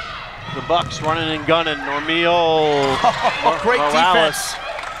the Bucks running and gunning. Normeal. Great Morales. defense.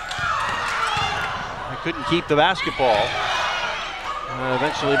 I couldn't keep the basketball.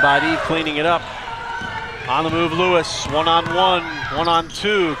 Eventually Badi cleaning it up. On the move, Lewis. 1-on-1,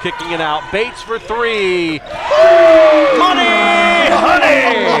 1-on-2, kicking it out. Bates for 3. Money!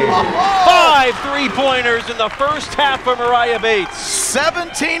 Honey! 5 3-pointers in the first half for Mariah Bates.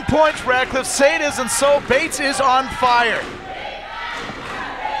 17 points, Radcliffe. Say it isn't so. Bates is on fire.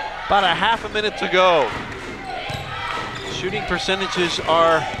 About a half a minute to go. Shooting percentages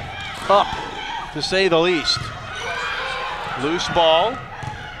are up, to say the least. Loose ball,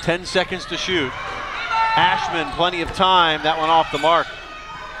 10 seconds to shoot. Ashman, plenty of time. That one off the mark.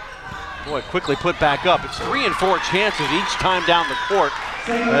 Boy, quickly put back up. It's 3 and 4 chances each time down the court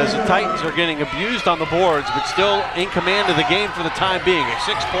as the Titans are getting abused on the boards, but still in command of the game for the time being. A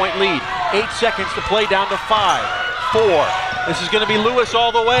 6-point lead. 8 seconds to play, down to 5, 4. This is going to be Lewis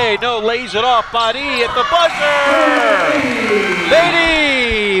all the way. No, lays it off. Badi at the buzzer.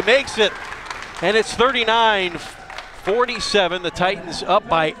 Beatty makes it. And it's 39-47. The Titans up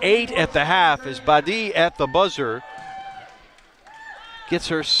by 8 at the half as Badi at the buzzer gets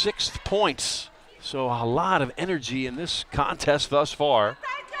her 6th points. So a lot of energy in this contest thus far.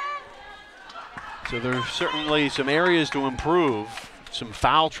 So there's certainly some areas to improve. Some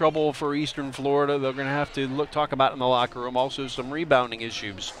foul trouble for Eastern Florida they're going to have to talk about in the locker room. Also some rebounding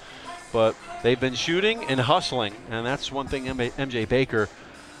issues. But they've been shooting and hustling, and that's one thing MJ Baker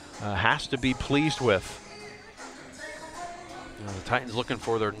has to be pleased with. The Titans looking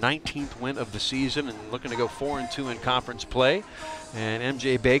for their 19th win of the season and looking to go 4-2 in conference play. And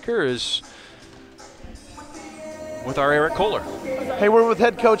MJ Baker is with our Eric Kohler. Hey, we're with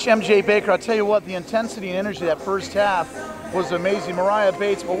head coach MJ Baker. I'll tell you what, the intensity and energy that first half was amazing. Mariah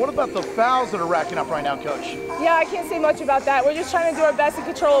Bates, but what about the fouls that are racking up right now, Coach? Yeah, I can't say much about that. We're just trying to do our best to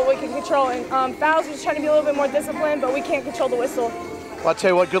control what we can control. And fouls, we're just trying to be a little bit more disciplined, but we can't control the whistle. Well, I'll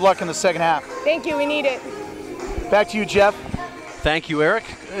tell you what, good luck in the second half. Thank you, we need it. Back to you, Jeff. Thank you, Eric.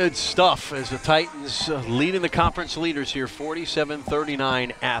 Good stuff as the Titans leading the conference leaders here,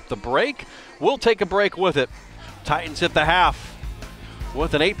 47-39 at the break. We'll take a break with it. Titans at the half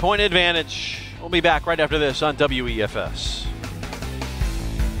with an 8-point advantage. We'll be back right after this on WEFS.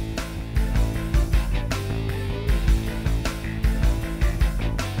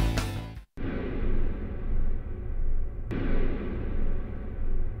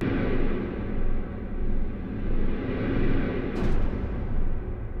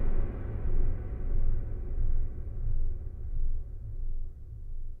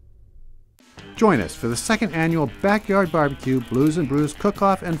 Join us for the second annual Backyard Barbecue Blues and Brews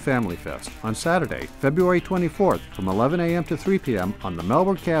Cook-Off and Family Fest on Saturday, February 24th from 11 a.m. to 3 p.m. on the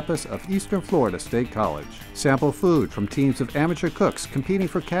Melbourne campus of Eastern Florida State College. Sample food from teams of amateur cooks competing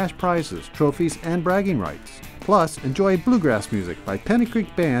for cash prizes, trophies, and bragging rights. Plus, enjoy bluegrass music by Penny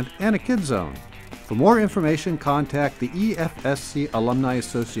Creek Band and a Kids Zone. For more information, contact the EFSC Alumni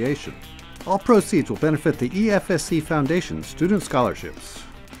Association. All proceeds will benefit the EFSC Foundation Student Scholarships.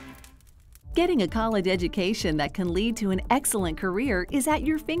 Getting a college education that can lead to an excellent career is at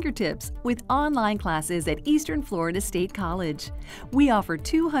your fingertips with online classes at Eastern Florida State College. We offer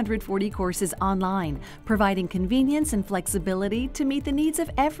 240 courses online, providing convenience and flexibility to meet the needs of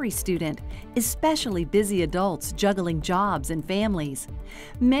every student, especially busy adults juggling jobs and families.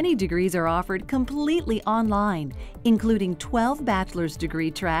 Many degrees are offered completely online, including 12 bachelor's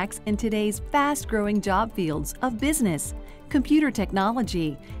degree tracks in today's fast-growing job fields of business, computer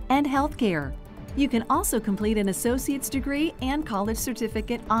technology, and healthcare. You can also complete an associate's degree and college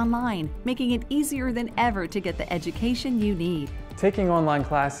certificate online, making it easier than ever to get the education you need. Taking online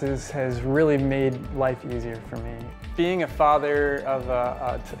classes has really made life easier for me. Being a father of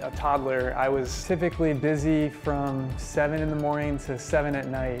a toddler, I was typically busy from 7 in the morning to 7 at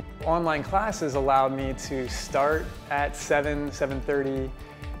night. Online classes allowed me to start at 7:30,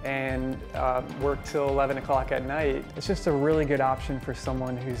 and work till 11 o'clock at night. It's just a really good option for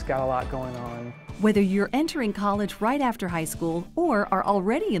someone who's got a lot going on. Whether you're entering college right after high school or are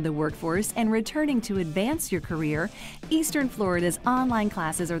already in the workforce and returning to advance your career, Eastern Florida's online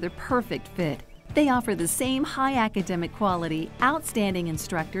classes are the perfect fit. They offer the same high academic quality, outstanding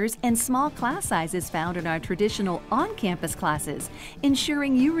instructors, and small class sizes found in our traditional on-campus classes,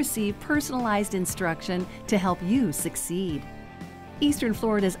 ensuring you receive personalized instruction to help you succeed. Eastern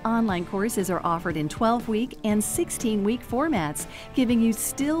Florida's online courses are offered in 12-week and 16-week formats, giving you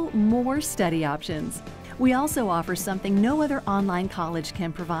still more study options. We also offer something no other online college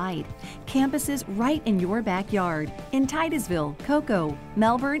can provide: campuses right in your backyard in Titusville, Cocoa,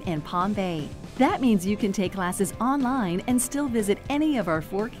 Melbourne, and Palm Bay. That means you can take classes online and still visit any of our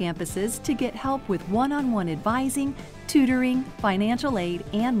 4 campuses to get help with one-on-one advising, tutoring, financial aid,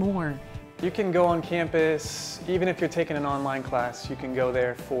 and more. You can go on campus, even if you're taking an online class, you can go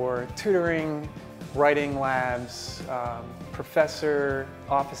there for tutoring, writing labs, professor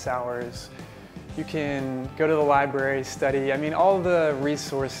office hours. You can go to the library, study. I mean, all the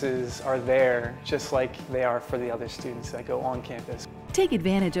resources are there, just like they are for the other students that go on campus. Take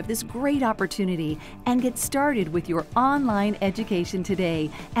advantage of this great opportunity and get started with your online education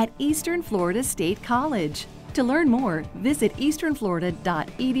today at Eastern Florida State College. To learn more, visit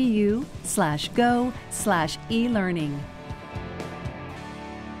easternflorida.edu/go/elearning.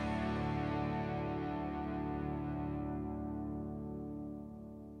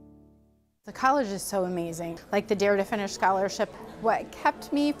 The college is so amazing, like the Dare to Finish scholarship. What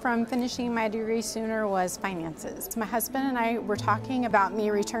kept me from finishing my degree sooner was finances. My husband and I were talking about me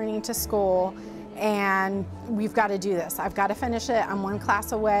returning to school, and we've got to do this. I've got to finish it. I'm 1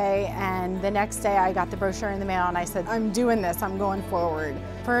 class away, and the next day I got the brochure in the mail and I said, I'm doing this, I'm going forward.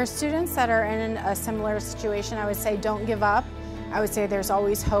 For students that are in a similar situation, I would say don't give up. I would say there's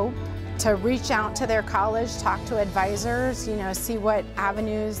always hope. To reach out to their college, talk to advisors, see what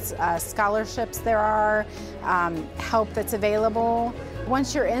avenues, scholarships there are, help that's available.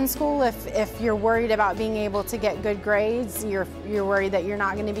 Once you're in school, if you're worried about being able to get good grades, you're worried that you're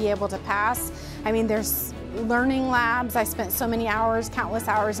not going to be able to pass. I mean, there's learning labs. I spent so many hours, countless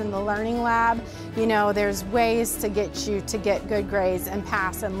hours in the learning lab. There's ways to get you to get good grades and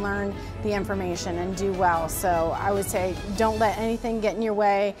pass and learn the information and do well. So I would say don't let anything get in your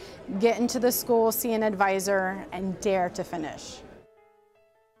way. Get into the school, see an advisor, and dare to finish.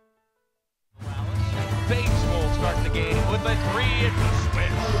 Bates will start the game with a 3 at the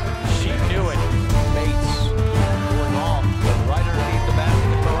switch. She knew it. Bates going off, but right underneath the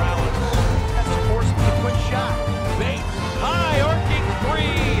basket, Morales. That's a force with a quick shot. Bates, high arcing 3.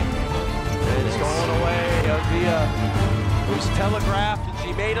 And it's going away. Avia was telegraphed, and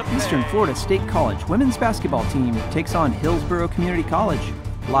she made a pay. Eastern Florida State College women's basketball team takes on Hillsborough Community College.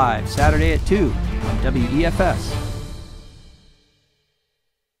 Live Saturday at 2 on WEFS.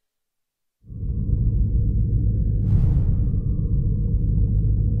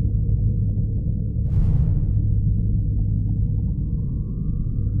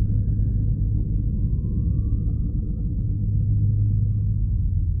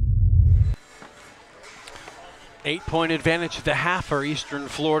 Eight-point advantage at the half for Eastern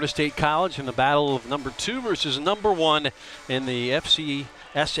Florida State College in the battle of number 2 versus number 1 in the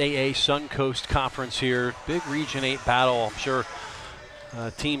FCSAA Suncoast Conference here. Big Region 8 battle. I'm sure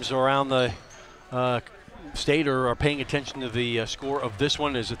teams around the State are paying attention to the score of this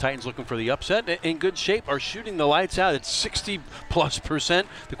one as the Titans looking for the upset. In good shape, are shooting the lights out at 60+%.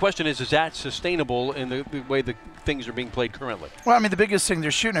 The question is that sustainable in the way the things are being played currently? Well, I mean, the biggest thing,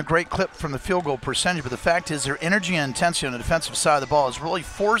 they're shooting a great clip from the field goal percentage, but the fact is their energy and intensity on the defensive side of the ball is really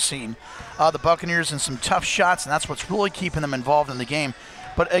forcing the Buccaneers in some tough shots, and that's what's really keeping them involved in the game.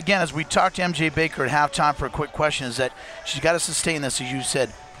 But again, as we talked to MJ Baker at halftime for a quick question, is that she's got to sustain this, as you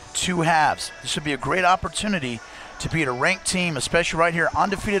said, 2 halves. This would be a great opportunity to beat a ranked team, especially right here,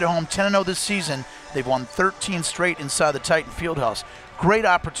 undefeated at home, 10-0 this season. They've won 13 straight inside the Titan Fieldhouse. Great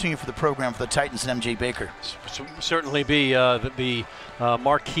opportunity for the program for the Titans and MJ Baker. Certainly be the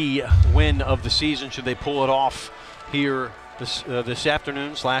marquee win of the season should they pull it off here this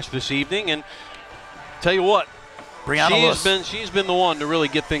afternoon / this evening. And tell you what, she's been the one to really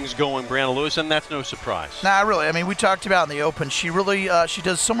get things going, Brianna Lewis, and that's no surprise. Nah, really. I mean, we talked about in the open, she really she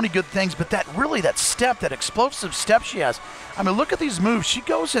does so many good things, but that step, that explosive step she has. I mean, look at these moves. She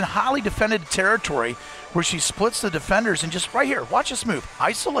goes in highly defended territory where she splits the defenders and just right here, watch this move.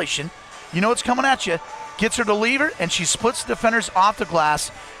 Isolation. You know it's coming at you. Gets her to leave her, and she splits the defenders off the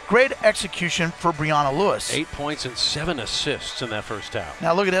glass. Great execution for Brianna Lewis. 8 points and 7 assists in that first half.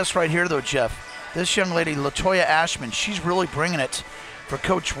 Now look at this right here, though, Jeff. This young lady, LaToya Ashman, she's really bringing it for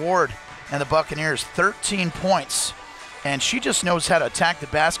Coach Ward and the Buccaneers. 13 points, and she just knows how to attack the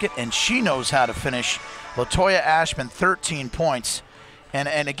basket, and she knows how to finish. LaToya Ashman, 13 points.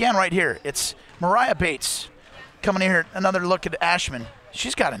 And again, right here, it's Mariah Bates coming in here. Another look at Ashman.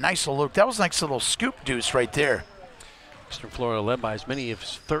 She's got a nice little look. That was a nice little scoop deuce right there. Eastern Florida led by as many as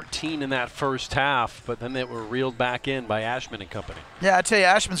 13 in that first half, but then they were reeled back in by Ashman and company. Yeah, I tell you,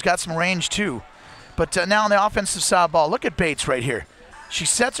 Ashman's got some range too. But now on the offensive side of the ball, look at Bates right here. She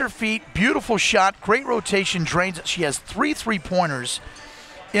sets her feet, beautiful shot, great rotation, drains it. She has 3 3-pointers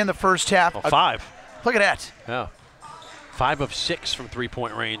in the first half. Well, 5. Look at that. Yeah. 5 of 6 from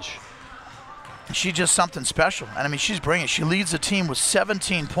 3-point range. She's just something special. And I mean, she's brilliant. She leads the team with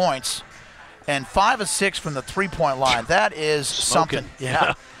 17 points and 5 of 6 from the 3-point line. That is something.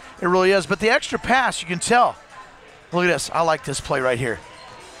 Yeah, it really is. But the extra pass, you can tell. Look at this. I like this play right here.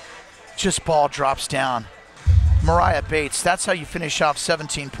 Just ball drops down. Mariah Bates, that's how you finish off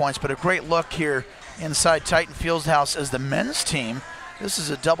 17 points. But a great look here inside Titan Fieldhouse as the men's team. This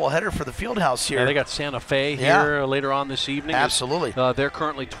is a doubleheader for the Fieldhouse here. Yeah, they got Santa Fe here later on this evening. Absolutely. They're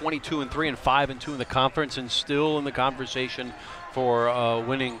currently 22-3 and 5-2 in the conference, and still in the conversation for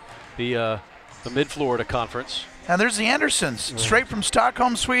winning the Mid-Florida Conference. And there's the Andersons, straight from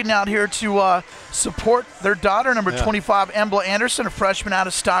Stockholm, Sweden, out here to support their daughter, number 25, Embla Anderson, a freshman out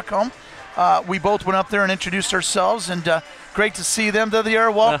of Stockholm. We both went up there and introduced ourselves, and great to see them. There they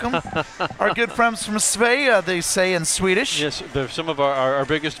are. Welcome. Our good friends from Sve, they say in Swedish. Yes, they're some of our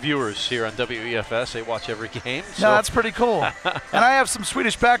biggest viewers here on WEFS. They watch every game. So. No, that's pretty cool. And I have some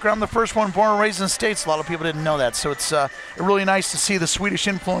Swedish background. I'm the first one born and raised in the States. A lot of people didn't know that. So it's really nice to see the Swedish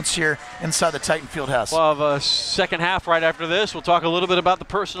influence here inside the Titan Fieldhouse. We'll have a second half right after this. We'll talk a little bit about the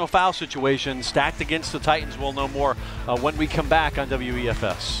personal foul situation stacked against the Titans. We'll know more when we come back on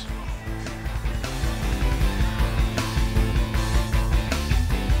WEFS.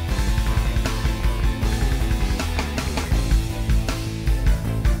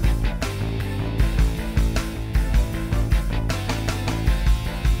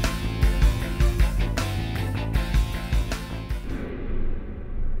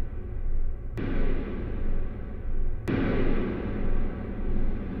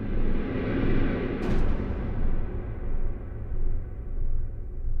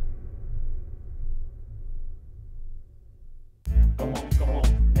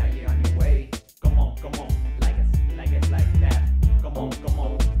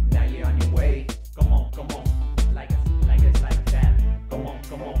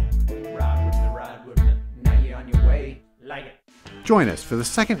 Join us for the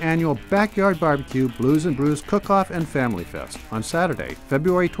second annual Backyard Barbecue Blues and Brews Cook-Off and Family Fest on Saturday,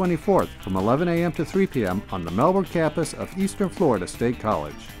 February 24th from 11 a.m. to 3 p.m. on the Melbourne campus of Eastern Florida State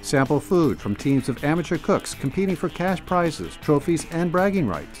College. Sample food from teams of amateur cooks competing for cash prizes, trophies, and bragging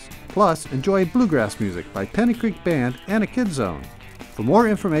rights. Plus, enjoy bluegrass music by Penny Creek Band and a Kid Zone. For more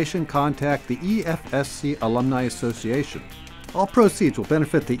information, contact the EFSC Alumni Association. All proceeds will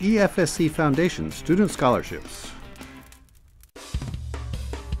benefit the EFSC Foundation Student Scholarships.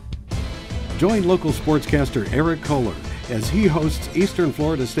 Join local sportscaster Eric Kohler as he hosts Eastern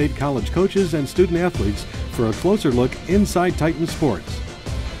Florida State College coaches and student athletes for a closer look inside Titan sports.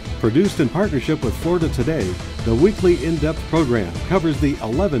 Produced in partnership with Florida Today, the weekly in-depth program covers the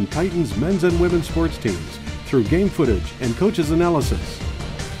 11 Titans men's and women's sports teams through game footage and coaches' analysis.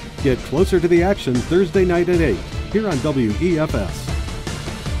 Get closer to the action Thursday night at 8 here on WEFS.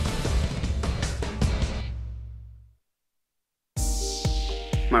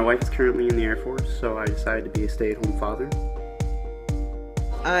 My wife is currently in the Air Force, so I decided to be a stay-at-home father.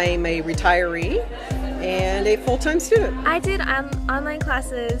 I'm a retiree and a full-time student. I did online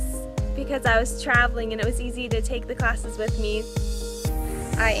classes because I was traveling and it was easy to take the classes with me.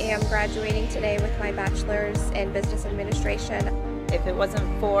 I am graduating today with my bachelor's in business administration. If it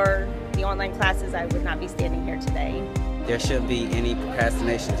wasn't for the online classes, I would not be standing here today. There shouldn't be any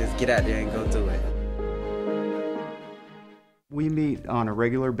procrastination. Just get out there and go do it. We meet on a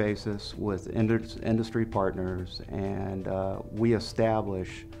regular basis with industry partners, and we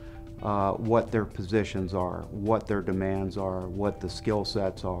establish what their positions are, what their demands are, what the skill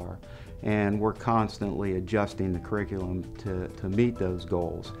sets are, and we're constantly adjusting the curriculum to meet those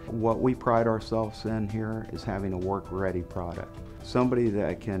goals. What we pride ourselves in here is having a work-ready product. Somebody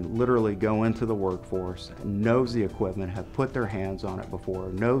that can literally go into the workforce, knows the equipment, have put their hands on it before,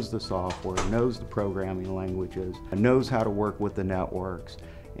 knows the software, knows the programming languages, knows how to work with the networks,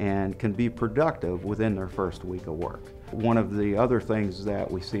 and can be productive within their first week of work. One of the other things that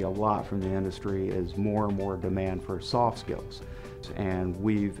we see a lot from the industry is more and more demand for soft skills. And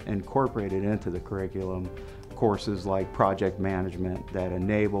we've incorporated into the curriculum courses like project management that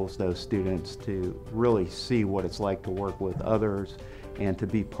enables those students to really see what it's like to work with others and to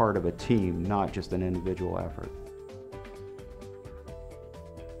be part of a team, not just an individual effort.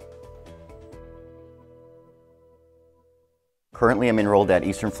 Currently, I'm enrolled at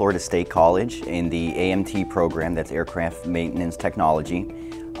Eastern Florida State College in the AMT program, that's Aircraft Maintenance Technology,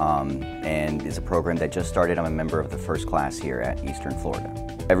 and it's a program that just started. I'm a member of the first class here at Eastern Florida.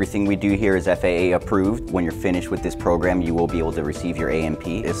 Everything we do here is FAA approved. When you're finished with this program, you will be able to receive your AMP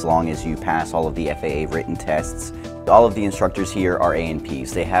as long as you pass all of the FAA written tests. All of the instructors here are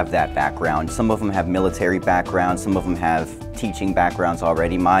ANPs. They have that background. Some of them have military backgrounds, some of them have teaching backgrounds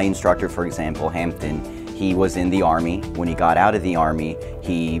already. My instructor, for example, Hampton, he was in the Army. When he got out of the Army,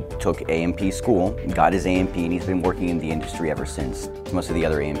 he took AMP school, got his AMP, and he's been working in the industry ever since. Most of the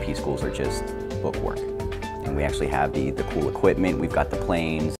other AMP schools are just bookwork. And we actually have the cool equipment. We've got the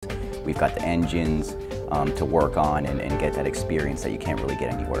planes, we've got the engines to work on and get that experience that you can't really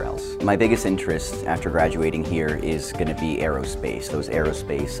get anywhere else. My biggest interest after graduating here is going to be aerospace. Those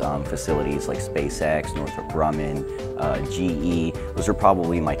aerospace facilities like SpaceX, Northrop Grumman, GE, those are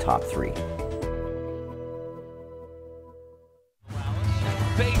probably my top three.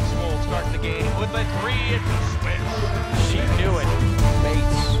 Bates will start the game with a 3 and switch. She knew it.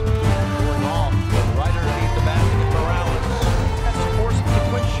 Bates going off right underneath the basket. Morales has to force him to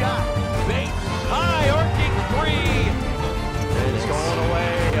quick shot. Bates, high arcing 3. And it's going away.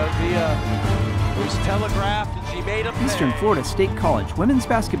 Avia was telegraphed and she made him Eastern pay. Florida State College women's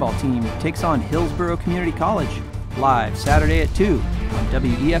basketball team takes on Hillsborough Community College. Live Saturday at 2 on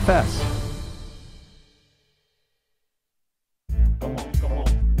WEFS.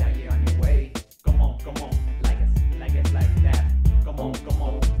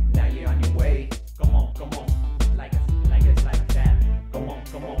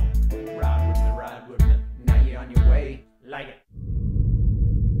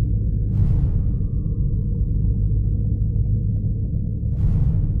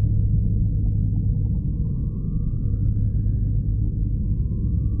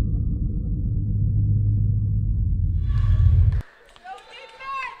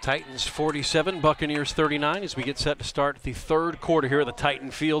 Titans 47, Buccaneers 39 as we get set to start the third quarter here at the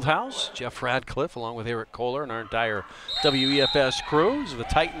Titan Fieldhouse. Jeff Radcliffe along with Eric Kohler and our entire WEFS crew. As the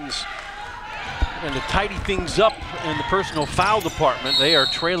Titans and to tidy things up in the personal foul department. They are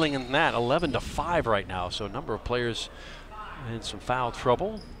trailing in that 11-5 right now, so a number of players in some foul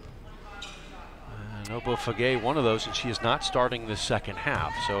trouble. Nobo Fagay, one of those, and she is not starting the second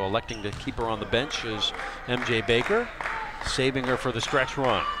half. So electing to keep her on the bench is MJ Baker, saving her for the stretch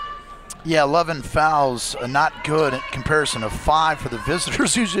run. Yeah, 11 fouls, not good in comparison to 5 for the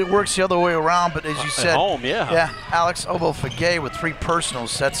visitors. Usually it works the other way around, but as you said, at home, yeah. Yeah, Alex Obo-Fagay with 3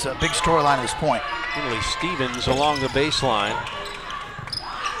 personals. That's a big storyline at this point. Emily Stevens along the baseline.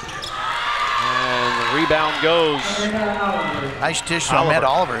 And the rebound goes. Nice dish from Ahmed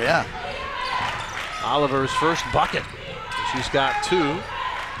Oliver, yeah. Oliver's first bucket. She's got 2.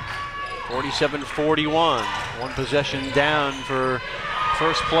 47-41. One possession down for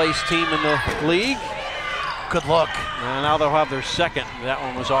first place team in the league. Good look. And now they'll have their second. That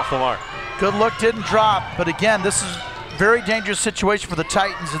one was off the mark. Good look, didn't drop. But again, this is a very dangerous situation for the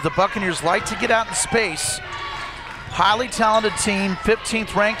Titans as the Buccaneers like to get out in space. Highly talented team,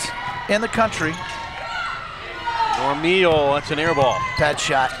 15th ranked in the country. Normeal, that's an air ball. Bad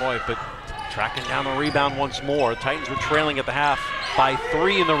shot. Boy, but tracking down the rebound once more. Titans were trailing at the half by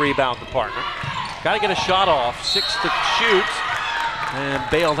 3 in the rebound department. Got to get a shot off, 6 to shoot, and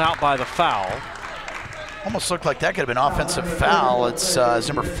bailed out by the foul. Almost looked like that could have been an offensive foul. It's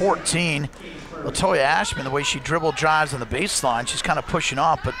number 14, Latoya Ashman, the way she dribble drives on the baseline. She's kind of pushing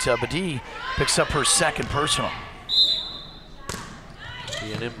off, but Badie picks up her second personal.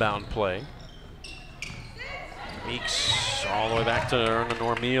 Be an inbound play. Meeks all the way back to Erna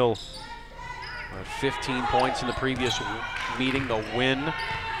Normeal. 15 points in the previous meeting, the win.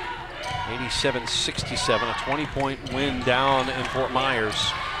 87-67, a 20-point win down in Fort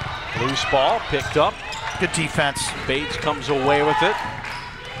Myers. Loose ball picked up. Good defense. Bates comes away with it.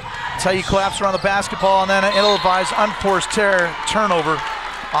 That's how you collapse around the basketball, and then an ill-advised unforced turnover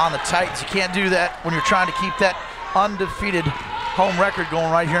on the Titans. You can't do that when you're trying to keep that undefeated home record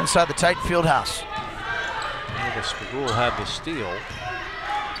going right here inside the Titan Fieldhouse. Spagul had the steal.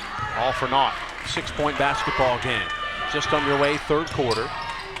 All for naught. 6-point basketball game. Just underway, third quarter.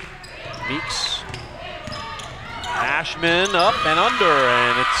 Meeks. Ashman up and under,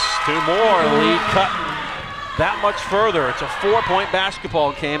 and it's 2 more. Lead cut that much further. It's a 4-point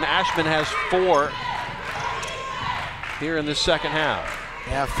basketball game. Ashman has 4 here in this second half.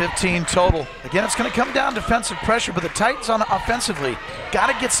 Yeah, 15 total. Again, it's going to come down defensive pressure, but the Titans on offensively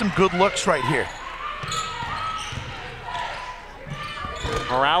got to get some good looks right here.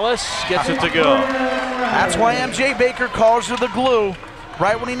 Morales gets it to go. That's why MJ Baker calls her the glue.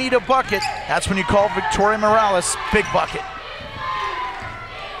 Right when you need a bucket, that's when you call Victoria Morales big bucket.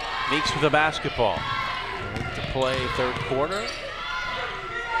 Meeks with the basketball. To play third quarter.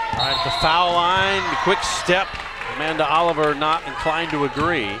 Right at the foul line, quick step. Amanda Oliver not inclined to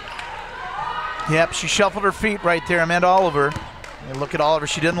agree. Yep, she shuffled her feet right there, Amanda Oliver. And look at Oliver,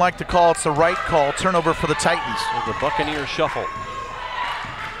 she didn't like the call. It's the right call. Turnover for the Titans. The Buccaneer shuffle.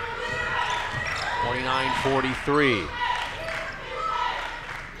 49-43.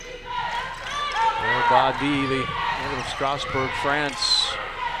 Badi, the native of Strasbourg, France,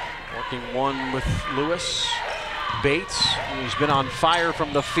 working one with Lewis. Bates, who's been on fire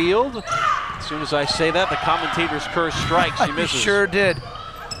from the field. As soon as I say that, the commentator's curse strikes. He misses. He sure did.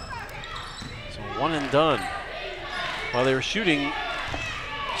 So 1 and done. Well, they were shooting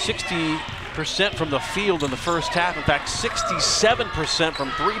 60% from the field in the first half. In fact, 67%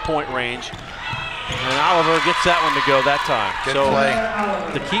 from three-point range. And Oliver gets that one to go that time. Good so play.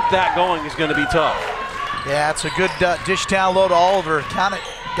 To keep that going is going to be tough. Yeah, it's a good dish down low to Oliver.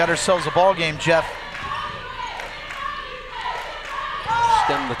 Got ourselves a ball game, Jeff.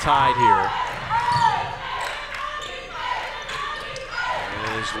 Stem the tide here.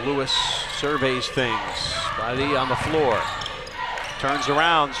 As Lewis surveys things. Badi on the floor. Turns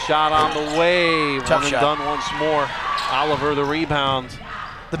around, shot on the way. Tough one shot. and done once more. Oliver the rebound.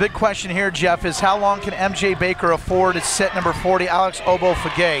 The big question here, Jeff, is how long can MJ Baker afford to sit number 40, Alex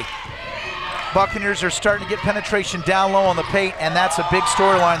Obo-Fagay? Buccaneers are starting to get penetration down low on the paint, and that's a big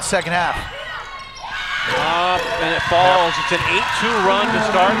storyline second half. Up, and it falls. It's an 8-2 run to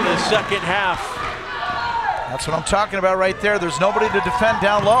start the second half. That's what I'm talking about right there. There's nobody to defend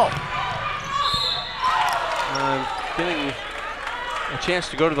down low. Getting a chance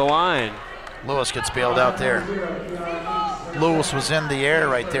to go to the line. Lewis gets bailed out there. Lewis was in the air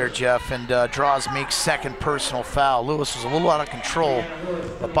right there, Jeff, and draws Meek's second personal foul. Lewis was a little out of control,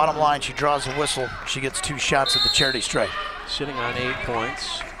 but bottom line, she draws a whistle. She gets 2 shots at the charity stripe. Sitting on 8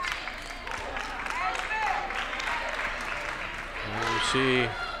 points. And you see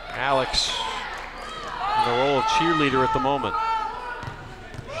Alex in the role of cheerleader at the moment.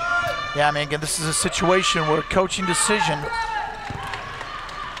 Yeah, I mean, again, this is a situation where coaching decision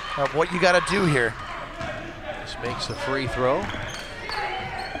of what you got to do here. This makes a free throw. I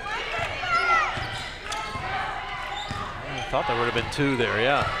thought there would have been 2 there,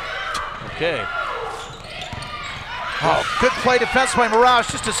 yeah. Okay. Oh, good play defense by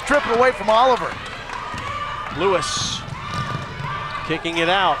Mirage, just to strip it away from Oliver. Lewis kicking it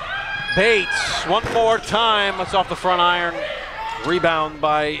out. Bates, one more time. That's off the front iron. Rebound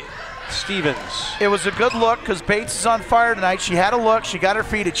by Stevens. It was a good look because Bates is on fire tonight. She had a look, she got her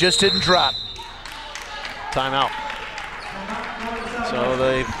feet, it just didn't drop. Timeout. So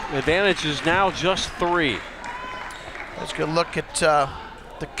the advantage is now just 3. Let's go look at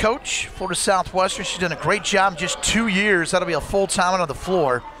the coach, Florida Southwestern. She's done a great job in just 2 years. That'll be a full time on the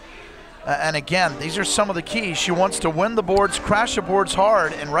floor. And again, these are some of the keys. She wants to win the boards, crash the boards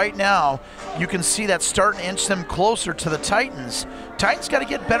hard, and right now you can see that starting to inch them closer to the Titans. Titans got to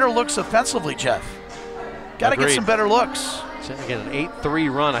get better looks offensively, Jeff. Got to get some better looks. Again, an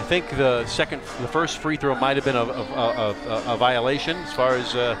 8-3 run. I think the first free throw might have been a violation as far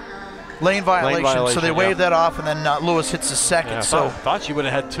as lane violation. So they waved that off, and then Lewis hits the second. Yeah, I thought she would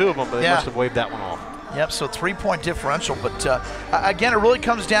have had 2 of them, but they must have waved that one off. Yep, so 3-point differential. But again, it really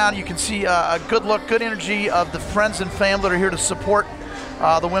comes down. You can see a good look, good energy of the friends and family that are here to support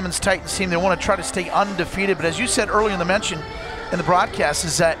the women's Titans team. They want to try to stay undefeated. But as you said earlier in the mention in the broadcast,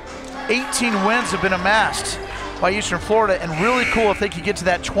 is that 18 wins have been amassed by Eastern Florida, and really cool if they could get to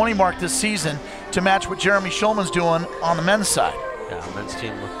that 20 mark this season to match what Jeremy Schulman's doing on the men's side. Yeah, men's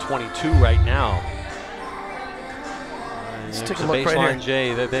team with 22 right now. Let's take a look right here. Jay,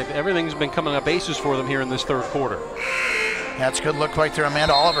 everything's been coming up aces for them here in this third quarter. That's a good look right there,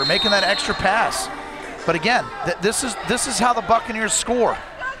 Amanda Oliver making that extra pass. But again, this is how the Buccaneers score.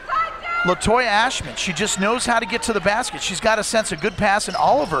 LaToya Ashman, she just knows how to get to the basket. She's got a sense of good pass, and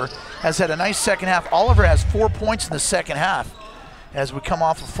Oliver has had a nice second half. Oliver has 4 points in the second half as we come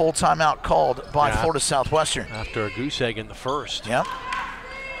off a full timeout called by Florida Southwestern. After a goose egg in the first. Yep.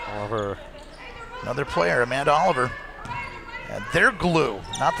 Oliver. Another player, Amanda Oliver. And their glue,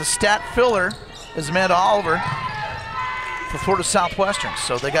 not the stat filler, is Amanda Oliver for Florida Southwestern.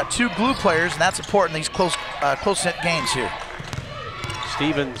 So they got 2 glue players, and that's important in these close-knit games here.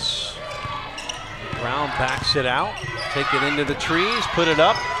 Stevens. Brown backs it out, take it into the trees, put it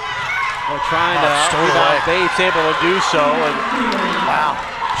up. They're trying to rebound Bates, able to do so. And wow,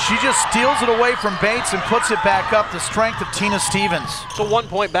 she just steals it away from Bates and puts it back up. The strength of Tina Stevens. It's a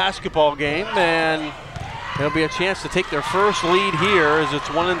 1-point basketball game, and there'll be a chance to take their first lead here as it's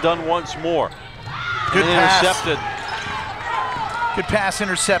one and done once more. Good pass. Intercepted. Good pass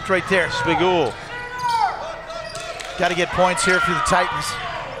intercept right there. Spigul. Got to get points here for the Titans.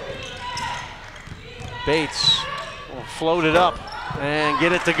 Bates will float it up and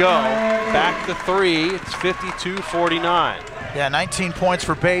get it to go. Back to 3, it's 52-49. Yeah, 19 points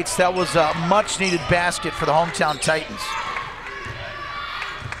for Bates. That was a much-needed basket for the hometown Titans.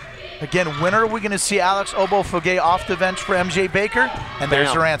 Again, when are we going to see Alex Obo-Fogay off the bench for MJ Baker? And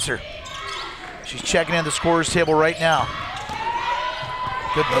there's her answer. She's checking in the scorer's table right now.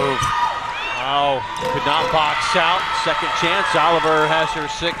 Good move. Wow, could not box out. Second chance. Oliver has her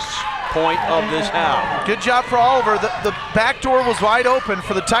 6th point of this half. Good job for Oliver. The back door was wide open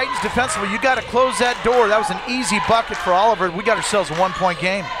for the Titans defensively. You got to close that door. That was an easy bucket for Oliver. We got ourselves a 1-point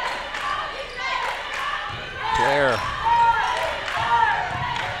game. Claire.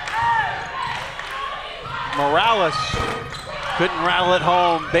 Morales couldn't rattle it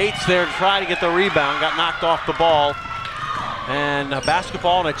home. Bates there to try to get the rebound. Got knocked off the ball. And a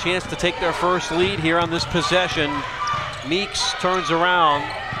basketball and a chance to take their first lead here on this possession. Meeks turns around,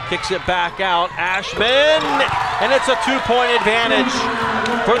 kicks it back out. Ashman, and it's a 2-point advantage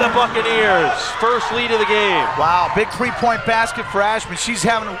for the Buccaneers. First lead of the game. Wow, big 3-point basket for Ashman. She's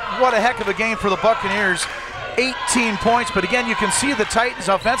having what a heck of a game for the Buccaneers. 18 points, but again, you can see the Titans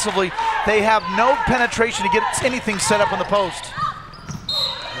offensively, they have no penetration to get anything set up in the post.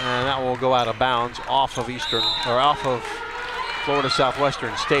 And that will go out of bounds off of Florida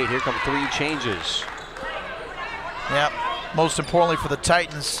Southwestern State. Here come 3 changes. Yep, most importantly for the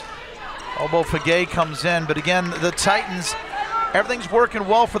Titans, Obo-Fogay comes in, but again, the Titans, everything's working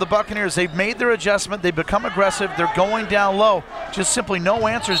well for the Buccaneers. They've made their adjustment, they've become aggressive, they're going down low. Just simply no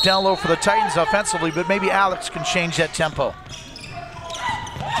answers down low for the Titans offensively, but maybe Alex can change that tempo.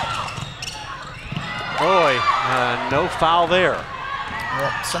 Boy, no foul there.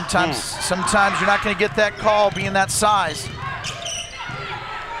 Well, sometimes you're not going to get that call being that size.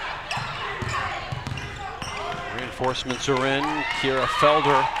 Reinforcements are in. Kira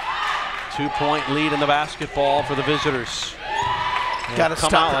Felder, 2-point lead in the basketball for the visitors. Got to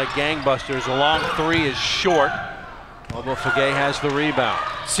come out like gangbusters. A long 3 is short. Obo-Fogay has the rebound.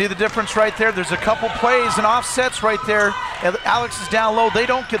 See the difference right there? There's a couple plays and offsets right there. Alex is down low. They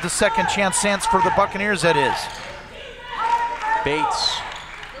don't get the second chance for the Buccaneers, that is. Bates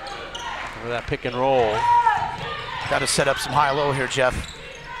for that pick and roll. Got to set up some high-low here, Jeff.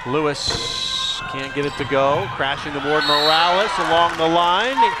 Lewis can't get it to go. Crashing the board, Morales along the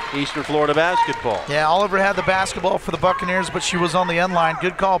line. Eastern Florida basketball. Yeah, Oliver had the basketball for the Buccaneers, but she was on the end line.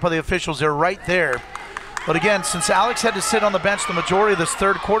 Good call by the officials. They're right there. But again, since Alex had to sit on the bench the majority of this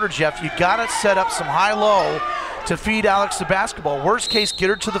third quarter, Jeff, you got to set up some high-low to feed Alex the basketball. Worst case, get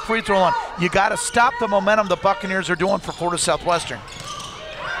her to the free throw line. You got to stop the momentum the Buccaneers are doing for Florida Southwestern.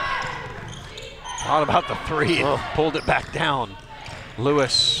 Thought about the 3 and pulled it back down.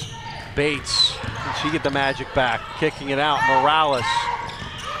 Lewis, Bates, can she get the magic back? Kicking it out, Morales.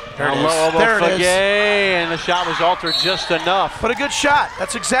 There it is. And the shot was altered just enough. But a good shot.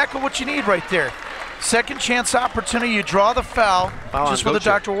 That's exactly what you need right there. Second chance opportunity, you draw the foul, just what the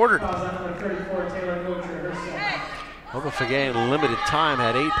doctor ordered. Obafege in limited time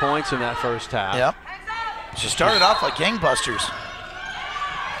had 8 points in that first half. Yep. She started off like gangbusters.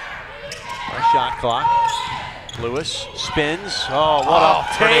 Our shot clock. Lewis spins. Oh, what a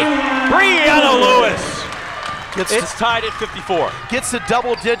take. Brianna Lewis. It's tied at 54. Gets to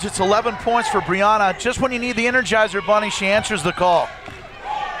double digits, 11 points for Brianna. Just when you need the Energizer Bunny, she answers the call.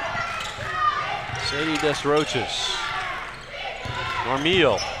 Sadie Desroches.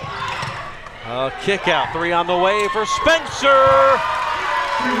 Normile. Kick out, 3 on the way for Spencer.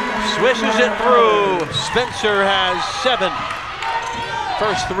 Swishes it through. Spencer has 7.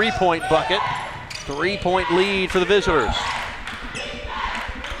 First 3-point bucket. 3-point lead for the visitors.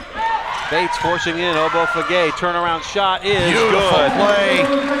 Bates forcing in. Obafege turnaround shot is Beautiful good. Play.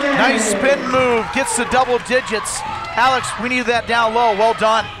 Nice spin move. Gets to double digits. Alex, we needed that down low. Well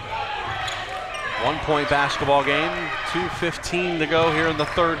done. 1-point basketball game. 2:15 to go here in the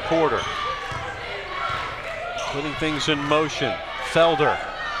third quarter. Putting things in motion. Felder.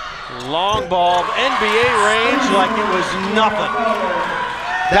 Long ball, NBA range like it was nothing.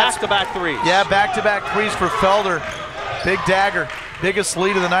 Back-to-back threes. Yeah, back-to-back threes for Felder. Big dagger. Biggest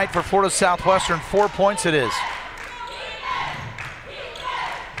lead of the night for Florida Southwestern. 4 points it is.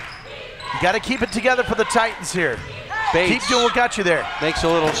 You got to keep it together for the Titans here. Bates keep doing what got you there. Makes a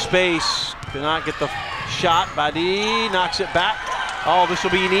little space. Could not get the shot. Badi knocks it back. Oh, this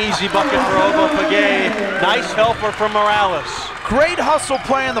will be an easy bucket for Obafege. Nice helper from Morales. Great hustle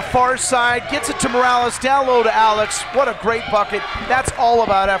play on the far side. Gets it to Morales, down low to Alex. What a great bucket. That's all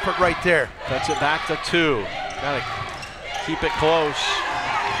about effort right there. Cuts it back to 2. Got to keep it close.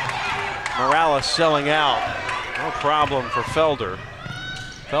 Morales selling out. No problem for Felder.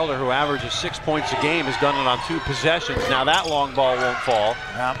 Felder, who averages 6 points a game, has done it on 2 possessions. Now that long ball won't fall,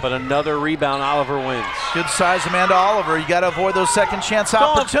 but another rebound. Oliver wins. Good size, Amanda Oliver. You got to avoid those second chance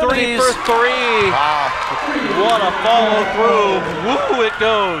opportunities. 3 for 3. Wow. What a follow through. Woo, it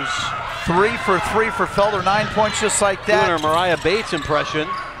goes. 3 for 3 for Felder. 9 points just like that. Doing her Mariah Bates impression.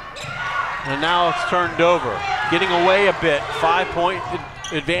 And now it's turned over. Getting away a bit. 5-point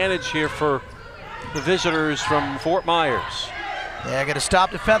advantage here for the visitors from Fort Myers. Yeah, got to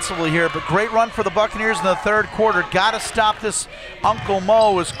stop defensively here, but great run for the Buccaneers in the third quarter. Got to stop this. Uncle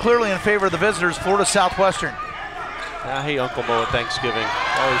Mo is clearly in favor of the visitors, Florida Southwestern. I hate Uncle Mo at Thanksgiving.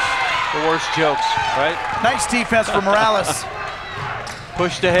 Always the worst jokes, right? Nice defense for Morales.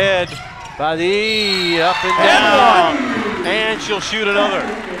 Pushed ahead. Badi up and down. And she'll shoot another.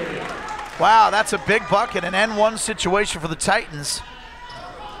 Wow, that's a big bucket. An N1 situation for the Titans.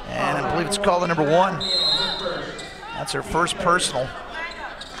 And I believe it's called the number 1. That's her first personal.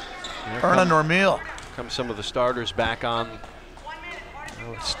 Erna Normile. Come some of the starters back on.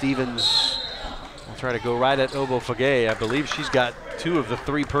 Stevens will try to go right at Obafege. I believe she's got 2 of the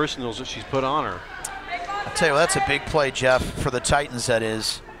 3 personals that she's put on her. I'll tell you, that's a big play, Jeff, for the Titans, that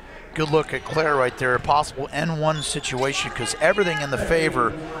is. Good look at Claire right there. A possible N1 situation, because everything in the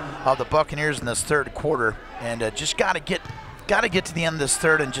favor of the Buccaneers in this third quarter. And just got to get to the end of this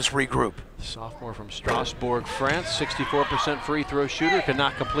third and just regroup. Sophomore from Strasbourg, France, 64% free throw shooter,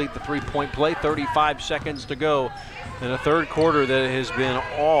 cannot complete the 3-point play. 35 seconds to go in a third quarter that has been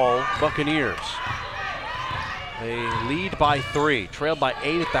all Buccaneers. They lead by 3, trailed by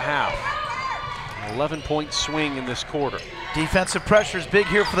 8 at the half. An 11-point swing in this quarter. Defensive pressure is big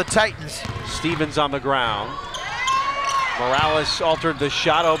here for the Titans. Stevens on the ground. Morales altered the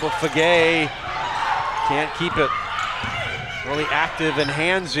shot. Obafege can't keep it. Really active and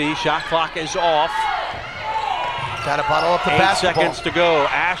handsy. Shot clock is off. Got to bottle up the 8 basketball. seconds to go.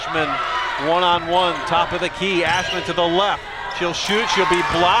 Ashman one-on-one, top of the key. Ashman to the left. She'll shoot. She'll be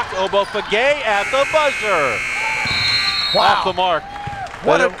blocked. Obafege at the buzzer. Wow. Off the mark.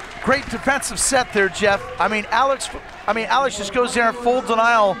 What a great defensive set there, Jeff. Alex just goes there in full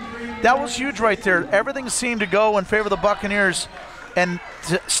denial. That was huge right there. Everything seemed to go in favor of the Buccaneers. And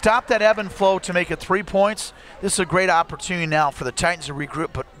to stop that ebb and flow to make it 3 points, this is a great opportunity now for the Titans to regroup.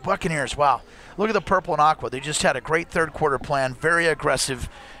 But Buccaneers, wow, look at the purple and aqua. They just had a great third quarter plan, very aggressive,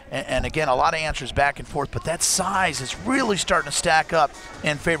 and again, a lot of answers back and forth. But that size is really starting to stack up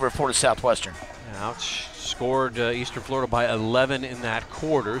in favor of Florida Southwestern. Outscored Eastern Florida by 11 in that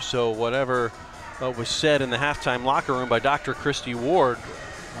quarter. So whatever was said in the halftime locker room by Dr. Christy Ward,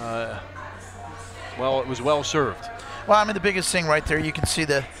 well, it was well served. Well, the biggest thing right there, you can see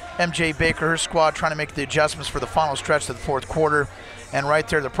the MJ Baker, her squad, trying to make the adjustments for the final stretch of the fourth quarter. And right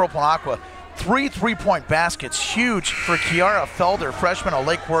there, the purple and aqua, 3 3-point baskets, huge for Kiara Felder, freshman of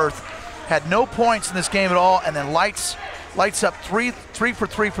Lake Worth. Had no points in this game at all, and then lights up 3 for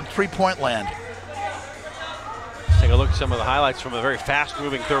 3 from 3-point land. a look at some of the highlights from a very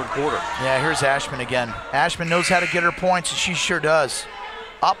fast-moving third quarter. Yeah, here's Ashman again. Ashman knows how to get her points, and she sure does.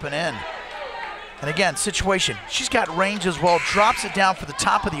 Up and in. And again, situation. She's got range as well. Drops it down for the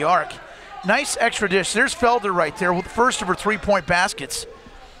top of the arc. Nice extra dish. There's Felder right there with the first of her three-point baskets.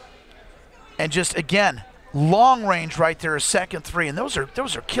 And just, again, long range right there, a second three. And those are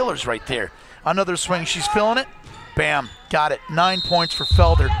killers right there. Another swing. She's feeling it. Bam. Got it. 9 points for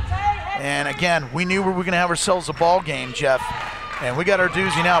Felder. And again, we knew we were going to have ourselves a ball game, Jeff. And we got our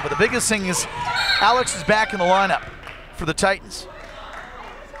doozy now. But the biggest thing is Alex is back in the lineup for the Titans.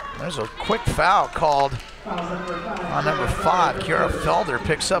 There's a quick foul called on number 5. Kiara Felder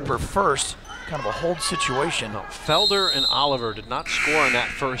picks up her first. Kind of a hold situation. No, Felder and Oliver did not score in that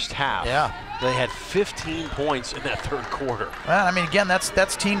first half. Yeah. They had 15 points in that third quarter. Well, I mean, again,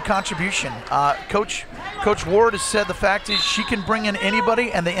 that's team contribution. Coach Ward has said the fact is she can bring in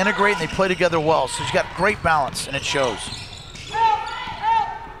anybody and they integrate and they play together well. So she's got great balance and it shows.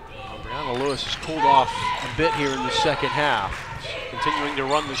 Brianna Lewis has cooled off a bit here in the second half. Continuing to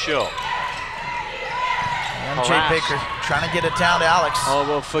run the show. MJ Baker trying to get it down to Alex.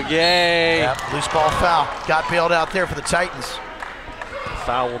 Ogbofage. Yep, loose ball foul. Got bailed out there for the Titans. The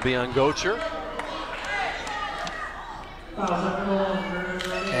foul will be on Gocher.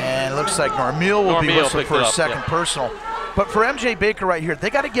 And it looks like Normiel will be whistled for a second personal. But for MJ Baker right here, they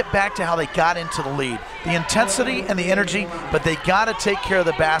got to get back to how they got into the lead. The intensity and the energy, but they got to take care of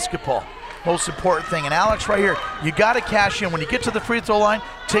the basketball. Most important thing. And Alex right here, you got to cash in. When you get to the free throw line,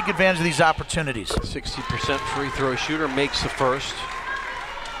 take advantage of these opportunities. 60% free throw shooter, makes the first.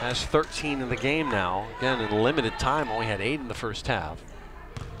 Has 13 in the game now. Again, in limited time, only had 8 in the first half.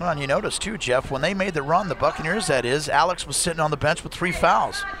 Well, and you notice too, Jeff, when they made the run, the Buccaneers that is, Alex was sitting on the bench with 3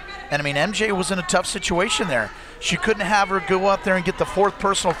 fouls. And I mean, MJ was in a tough situation there. She couldn't have her go out there and get the 4th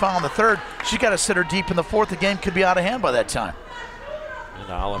personal foul in the 3rd. She got to sit her deep in the 4th. The game could be out of hand by that time.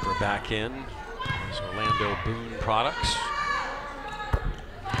 And Oliver back in. It's Orlando Boone products.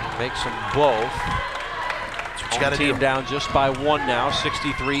 Makes them both. That's what you got to do. Team down just by 1 now,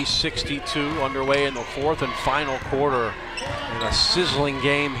 63-62, underway in the 4th and final quarter. In a sizzling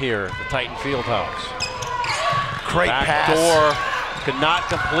game here at the Titan Fieldhouse. Great pass. Door could not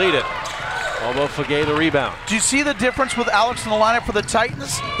complete it. Ogbofage the rebound. Do you see the difference with Alex in the lineup for the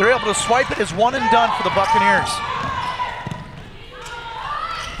Titans? They're able to swipe it as one and done for the Buccaneers.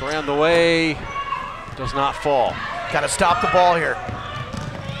 Around the way, does not fall. Got to stop the ball here.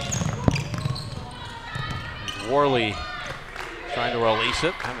 Worley trying to release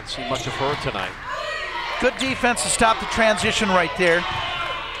it. Haven't seen much of her tonight. Good defense to stop the transition right there.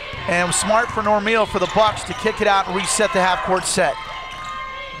 And it was smart for Normiel for the Bucks to kick it out and reset the half-court set.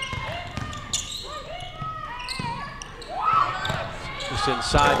 Just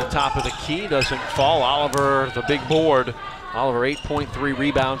inside the top of the key, doesn't fall. Oliver, the big board. Oliver, 8.3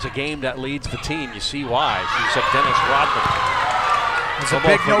 rebounds a game. That leads the team. You see why. She's up Dennis Rodman. It's a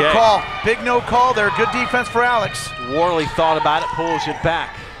big no call. Big no call there. Good defense for Alex. Worley thought about it, pulls it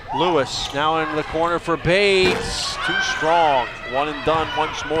back. Lewis now in the corner for Bates. Too strong. One and done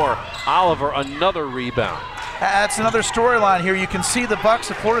once more. Oliver, another rebound. That's another storyline here. You can see the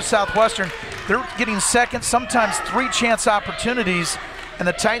Bucks at Florida Southwestern. They're getting second, sometimes 3 chance opportunities, and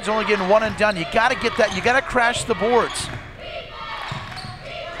the Titans only getting 1 and done. You got to get that. You got to crash the boards.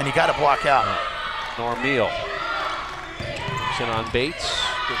 And you got to block out. Normiel. In on Bates.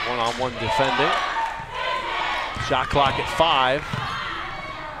 Good one-on-one defending. Shot clock at 5.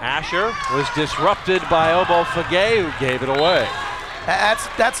 Asher was disrupted by Ogbofage, who gave it away.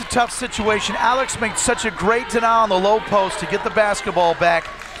 That's a tough situation. Alex made such a great denial on the low post to get the basketball back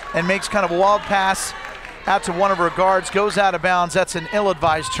and makes kind of a wild pass out to one of her guards, goes out of bounds. That's an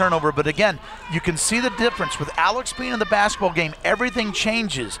ill-advised turnover. But again, you can see the difference. With Alex being in the basketball game, everything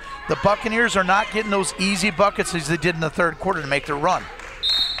changes. The Buccaneers are not getting those easy buckets as they did in the 3rd quarter to make their run.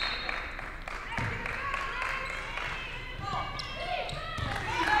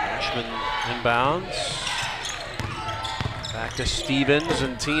 Ashman inbounds. Back to Stevens,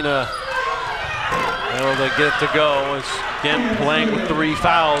 and Tina able to get it to go. It's again playing with 3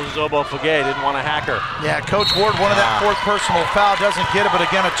 fouls. Ogbofage didn't want to hack her. Yeah, Coach Ward wanted that 4th personal foul, doesn't get it, but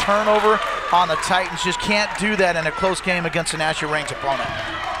again, a turnover on the Titans. Just can't do that in a close game against an Asher ranked opponent.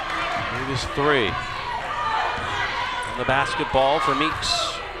 It is 3. And the basketball for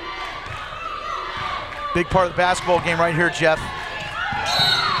Meeks. Big part of the basketball game right here, Jeff.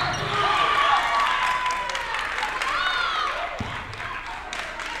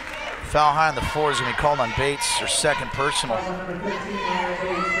 Foul high on the floor is going to be called on Bates, her 2nd personal.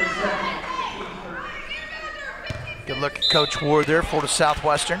 Good look at Coach Ward there, Florida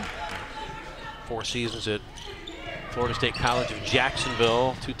Southwestern. 4 seasons at Florida State College of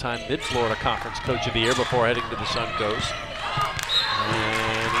Jacksonville, two-time Mid-Florida Conference Coach of the Year before heading to the Suncoast.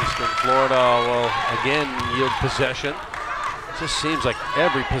 And Eastern Florida will again yield possession. It just seems like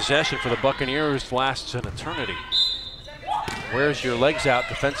every possession for the Buccaneers lasts an eternity. Wears your legs out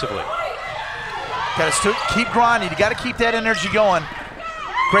defensively. Got to keep grinding. You got to keep that energy going.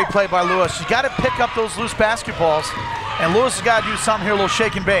 Great play by Lewis. You got to pick up those loose basketballs, and Lewis has got to do something here, a little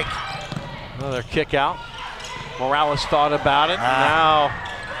shake and bake. Another kick out. Morales thought about it. Now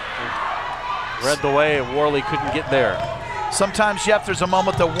read the way. Worley couldn't get there. Sometimes, Jeff, there's a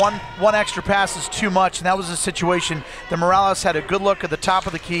moment that one extra pass is too much, and that was a situation that Morales had a good look at the top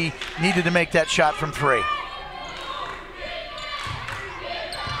of the key, needed to make that shot from 3.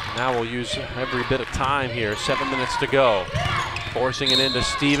 Now we'll use every bit of time here. 7 minutes to go. Forcing it into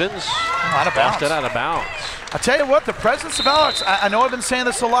Stevens. Out of bounds. Busted out of bounds. I'll tell you what, the presence of Alex, I know I've been saying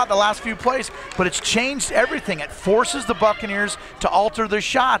this a lot the last few plays, but it's changed everything. It forces the Buccaneers to alter their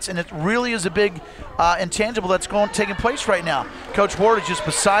shots, and it really is a big intangible that's taking place right now. Coach Ward is just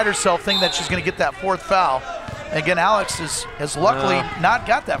beside herself thinking that she's going to get that 4th foul. And again, Alex has luckily not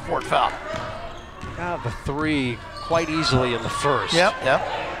got that 4th foul. Got the 3 quite easily in the first. Yep.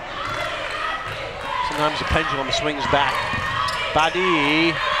 Sometimes the pendulum swings back. Badi,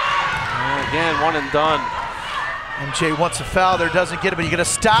 again, 1 and done. MJ wants a foul there, doesn't get it, but you got to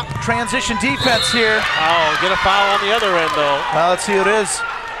stop transition defense here. Oh, get a foul on the other end, though. Well, let's see who it is.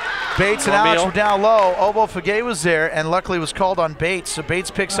 Bates and Alex were down low. Obo Fagay was there, and luckily was called on Bates, so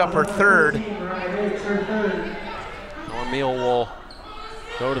Bates picks up her 3rd. Normeal will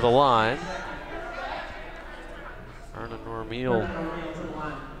go to the line. Erna Normeal,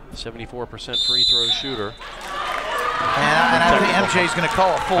 74% free throw shooter. And I think MJ's going to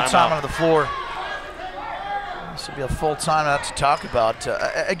call a full time on the floor. This will be a full timeout to talk about.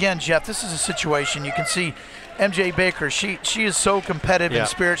 Again, Jeff, this is a situation you can see MJ Baker, she is so competitive in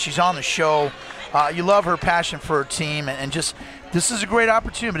spirit. She's on the show. You love her passion for her team, and just this is a great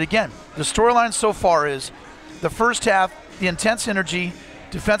opportunity. But again, the storyline so far is the first half, the intense energy,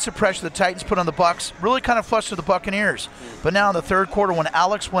 defensive pressure the Titans put on the Bucks really kind of flushed the Buccaneers. But now in the 3rd quarter, when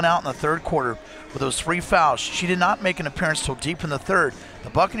Alex went out in the 3rd quarter with those 3 fouls, she did not make an appearance till deep in the 3rd. The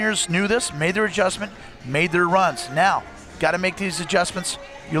Buccaneers knew this, made their adjustment, made their runs. Now, got to make these adjustments.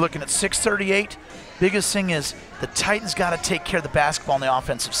 You're looking at 6:38. Biggest thing is the Titans got to take care of the basketball on the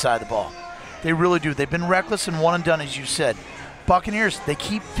offensive side of the ball. They really do. They've been reckless and 1 and done, as you said. Buccaneers, they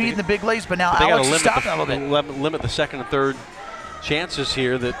keep feeding the big lays, but now Alex is stopping a little bit. Limit the 2nd and 3rd chances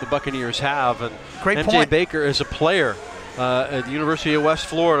here that the Buccaneers have. And great MJ point. Baker as a player at the University of West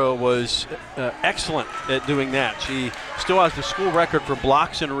Florida was excellent at doing that. She still has the school record for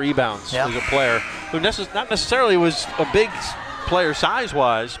blocks and rebounds as a player who not necessarily was a big player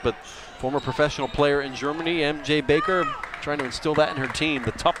size-wise, but former professional player in Germany. MJ Baker trying to instill that in her team.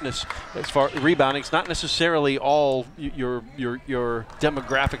 The toughness as far as rebounding, it's not necessarily all your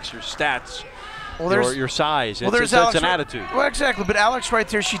demographics, your stats. Well, your size. It's an attitude. Well, exactly. But Alex right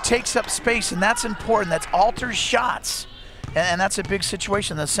there, she takes up space, and that's important. That's alters shots. And that's a big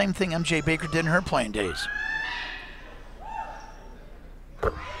situation. The same thing MJ Baker did in her playing days.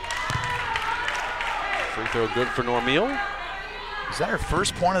 Free throw good for Normeal. Is that her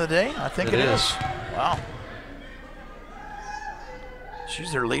first point of the day? I think it is. Wow.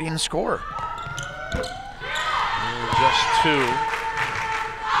 She's their leading scorer. And just 2.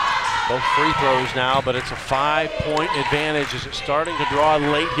 Both free throws now, but it's a 5-point advantage as it's starting to draw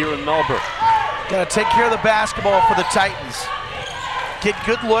late here in Melbourne. Got to take care of the basketball for the Titans. Get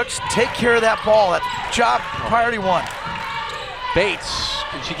good looks, take care of that ball. That's job priority 1. Bates,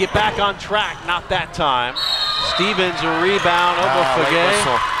 can she get back on track? Not that time. Stevens, a rebound over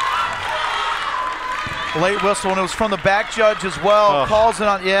Fagay. Late whistle, and it was from the back judge as well. Calls it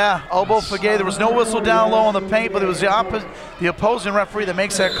on, Obo Fagay. There was no whistle down low on the paint, but it was the opposing referee that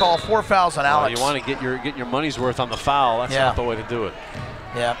makes that call. 4 fouls on Alex. You want to get your money's worth on the foul. That's not the way to do it.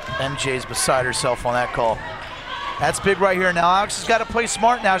 Yeah, MJ's beside herself on that call. That's big right here. Now Alex has got to play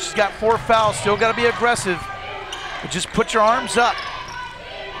smart now. She's got 4 fouls, still got to be aggressive. But just put your arms up.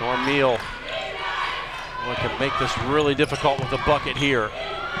 Normeal can make this really difficult with a bucket here.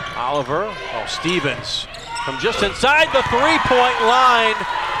 Oliver, Stevens from just inside the 3-point line.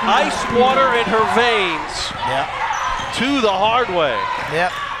 Ice water in her veins. To the hard way.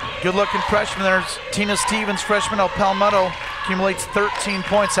 Good looking freshman. There's Tina Stevens, freshman of Palmetto, accumulates 13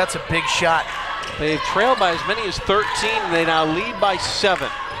 points. That's a big shot. They've trailed by as many as 13, and they now lead by 7.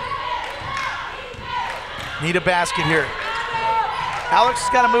 Need a basket here. Alex has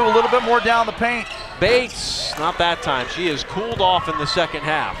got to move a little bit more down the paint. Bates, not that time. She is cooled off in the second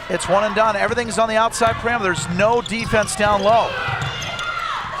half. It's one and done. Everything's on the outside perimeter. There's no defense down low.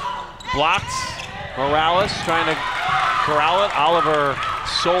 Blocked. Morales trying to corral it. Oliver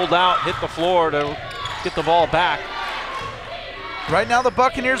sold out, hit the floor to get the ball back. Right now the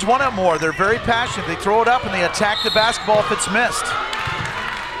Buccaneers want it more. They're very passionate. They throw it up and they attack the basketball if it's missed.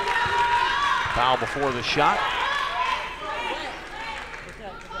 Foul before the shot.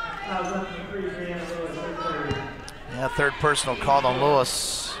 Yeah, third personal called on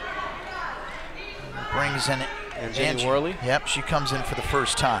Lewis. Brings in Angie Worley. Yep, she comes in for the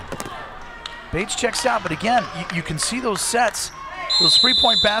first time. Bates checks out, but again, you can see those sets. Those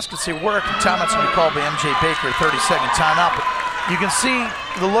three-point baskets, they work. And timeout's going to be called by MJ Baker, 30-second timeout. But you can see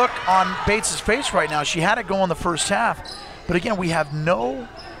the look on Bates' face right now. She had it go in the first half. But again, we have no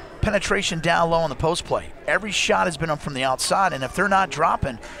penetration down low in the post play. Every shot has been up from the outside, and if they're not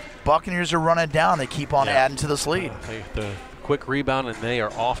dropping, Buccaneers are running down. They keep on adding to this lead. The quick rebound, and they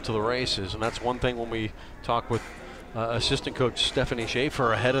are off to the races. And that's one thing when we talk with assistant coach Stephanie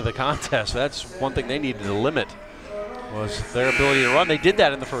Schaefer ahead of the contest. That's one thing they needed to limit, was their ability to run. They did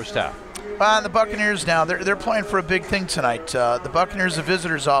that in the first half. And the Buccaneers now, they're playing for a big thing tonight. The Buccaneers, the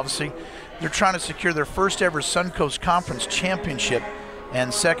visitors, obviously, they're trying to secure their first ever Suncoast Conference championship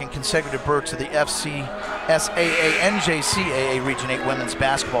and second consecutive berth to the EFSC, SAA, NJCAA Region 8 Women's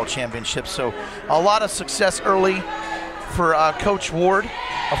Basketball Championship. So a lot of success early for Coach Ward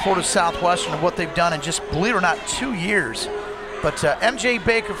of Florida Southwestern and what they've done in just, believe it or not, 2 years. But MJ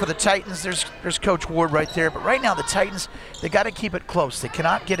Baker for the Titans, there's Coach Ward right there. But right now the Titans, they got to keep it close. They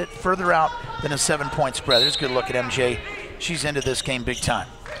cannot get it further out than a 7-point spread. There's a good look at MJ. She's into this game big time.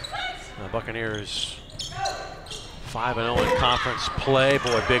 The Buccaneers 5-0 in conference play.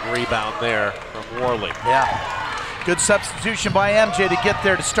 Boy, big rebound there from Worley. Yeah. Good substitution by MJ to get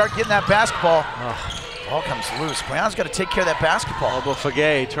there to start getting that basketball. Ball comes loose. Brown's got to take care of that basketball.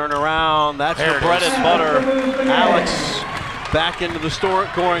 Obafagay, turn around. That's your bread and butter. Alex back into the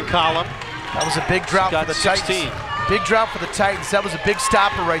scoring column. That was a big drop for the 16. Titans. Big drop for the Titans. That was a big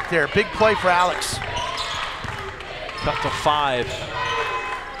stopper right there. Big play for Alex. Cut to 5.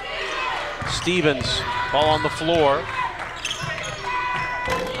 Stevens, ball on the floor.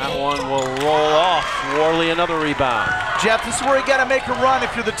 That one will roll off. Worley, another rebound. Jeff, this is where you got to make a run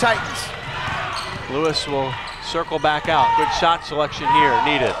if you're the Titans. Lewis will circle back out. Good shot selection here,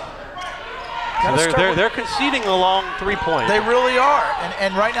 needed. So they're conceding a long three-point. They really are,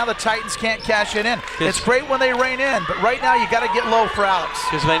 and right now the Titans can't cash it in. It's great when they rein in, but right now you got to get low for Alex.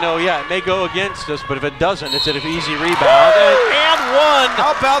 Because they know, it may go against us, but if it doesn't, it's an easy rebound. And one!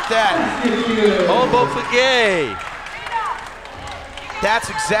 How about that? Obafagay. That's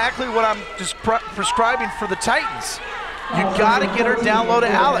exactly what I'm just prescribing for the Titans. You got to get her down low to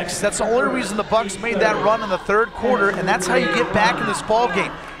Alex. That's the only reason the Bucks made that run in the third quarter, and that's how you get back in this ball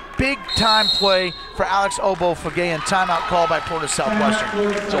game. Big time play for Alex Obafagay, and timeout call by Florida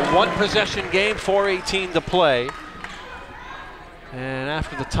Southwestern. It's a one-possession game, 4:18 to play. And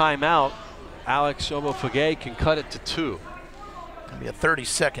after the timeout, Alex Obafagay can cut it to 2. It'll be a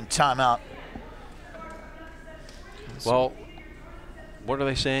 30-second timeout. Well, what are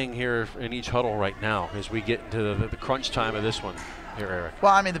they saying here in each huddle right now as we get into the crunch time of this one here, Eric?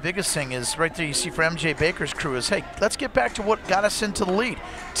 Well, I mean, the biggest thing is right there you see for MJ Baker's crew is, hey, let's get back to what got us into the lead.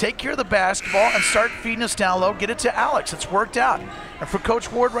 Take care of the basketball and start feeding us down low. Get it to Alex. It's worked out. And for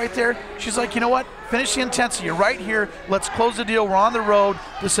Coach Ward right there, she's like, you know what? Finish the intensity. You're right here. Let's close the deal. We're on the road.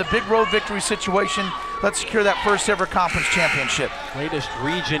 This is a big road victory situation. Let's secure that first ever conference championship. Latest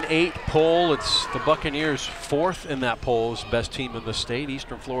Region 8 poll. It's the Buccaneers 4th in that poll as best team in the state.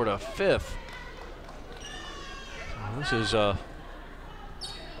 Eastern Florida 5th. So this is a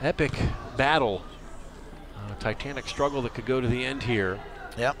epic battle. A titanic struggle that could go to the end here.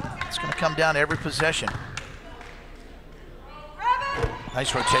 Yep, it's going to come down to every possession.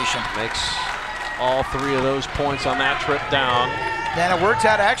 Nice rotation. Makes all 3 of those points on that trip down. And it worked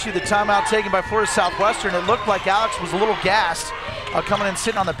out. Actually, the timeout taken by Florida Southwestern, it looked like Alex was a little gassed coming in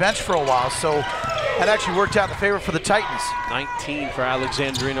sitting on the bench for a while. So that actually worked out in the favor for the Titans. 19 for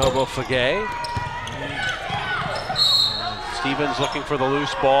Alexandrina Obafagay. Stevens looking for the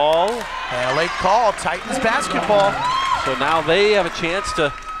loose ball. And a late call, Titans basketball. So now they have a chance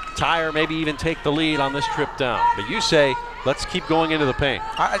to tie or maybe even take the lead on this trip down. But you say, let's keep going into the paint.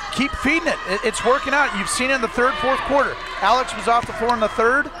 Keep feeding it. It's working out. You've seen it in the third, fourth quarter. Alex was off the floor in the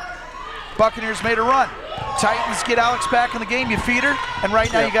third, Buccaneers made a run. Titans get Alex back in the game, you feed her, and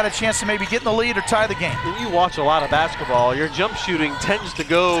right now you got a chance to maybe get in the lead or tie the game. When you watch a lot of basketball, your jump shooting tends to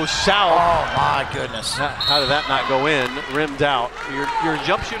go south. Oh my goodness. How did that not go in? Rimmed out. Your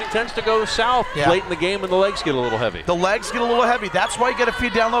jump shooting tends to go south late in the game when the legs get a little heavy. The legs get a little heavy. That's why you got to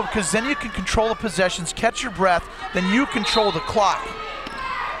feed down low, because then you can control the possessions, catch your breath, then you control the clock.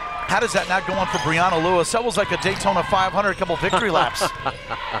 How does that not go on for Brianna Lewis? That was like a Daytona 500, a couple victory laps.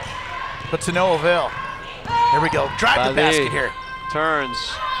 But to no avail. Here we go. Drive the basket here. Turns,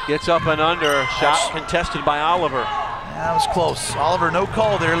 gets up and under. Shot contested by Oliver. That was close. Oliver, no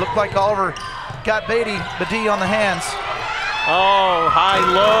call there. Looked like Oliver got Badie on the hands. Oh,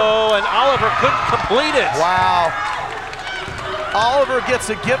 high-low, and Oliver couldn't complete it. Wow. Oliver gets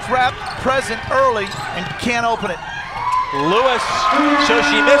a gift wrap present early and can't open it. Lewis, so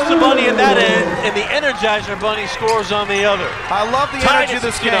she missed the bunny at that end, and the Energizer bunny scores on the other. I love the energy of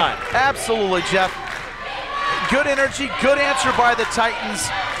this game. Absolutely, Jeff. Good energy, good answer by the Titans.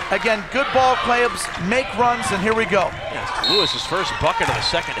 Again, good ball clubs, make runs, and here we go. Yes, Lewis's first bucket of the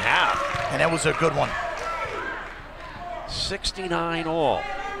second half. And that was a good one. 69 all.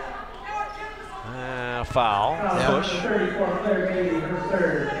 Foul, push.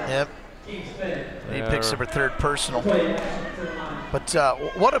 Yep. He picks up her third personal. But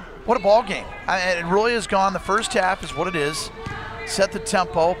what a ball game. It really has gone. The first half is what it is. Set the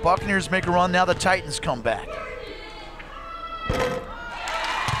tempo. Buccaneers make a run. Now the Titans come back.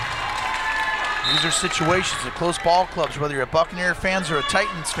 These are situations of close ball clubs, whether you're a Buccaneer fans or a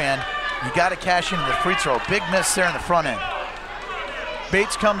Titans fan, you got to cash into the free throw. Big miss there in the front end.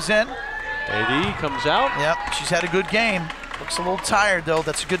 Bates comes in. AD comes out. Yep, she's had a good game. Looks a little tired, though.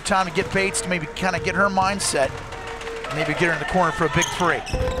 That's a good time to get Bates to maybe kind of get her mindset. Maybe get her in the corner for a big three.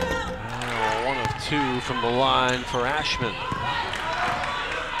 1 of 2 from the line for Ashman.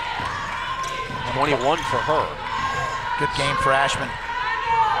 21 for her. Good game for Ashman.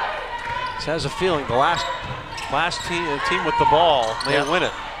 This has a feeling the last team with the ball may win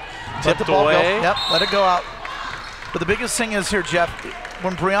it. Let the ball away. go. Yep, let it go out. But the biggest thing is here, Jeff,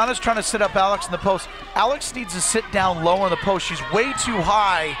 when Brianna's trying to set up Alex in the post, Alex needs to sit down low in the post. She's way too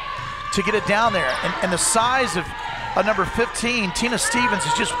high to get it down there. And the size of number 15, Tina Stevens,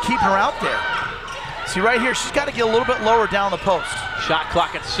 is just keeping her out there. See right here, she's got to get a little bit lower down the post. Shot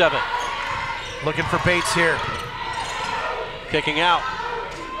clock at 7. Looking for Bates here. Kicking out.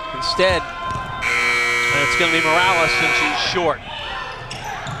 Instead, and it's going to be Morales, and she's short.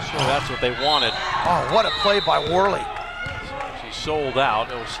 Sure, that's what they wanted. Oh, what a play by Worley. She sold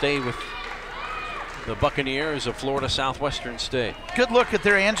out. It will stay with the Buccaneers of Florida Southwestern State. Good look at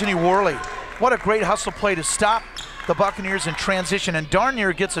there, Anthony Worley. What a great hustle play to stop the Buccaneers in transition, and darn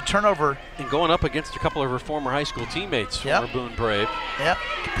near gets a turnover. And going up against a couple of her former high school teammates, former Boone Brave. Yep,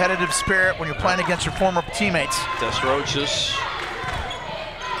 competitive spirit when you're playing against your former teammates. Desrochus.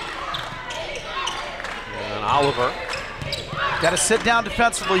 And Oliver. Got to sit down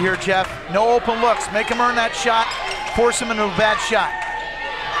defensively here, Jeff. No open looks. Make him earn that shot. Force him into a bad shot.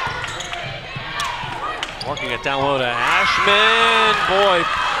 Working it down low to Ashman. Boy,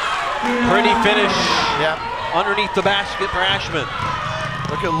 pretty finish. Yep. Underneath the basket for Ashman.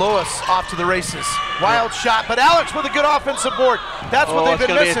 Look at Lewis off to the races. Wild shot, but Alex with a good offensive board. That's what they've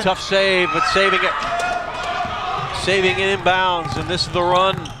been missing. It's going to be a tough save, but saving it. Saving it inbounds, and this is the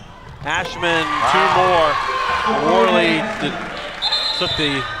run. Ashman, 2 more. Worley took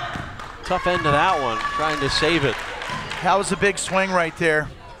the tough end of that one, trying to save it. That was a big swing right there.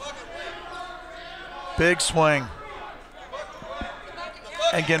 Big swing.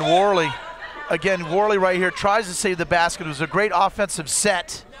 Again, Worley right here tries to save the basket. It was a great offensive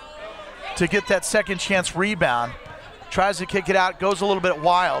set to get that second chance rebound. Tries to kick it out, goes a little bit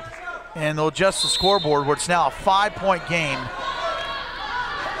wild, and they'll adjust the scoreboard where it's now a 5-point game.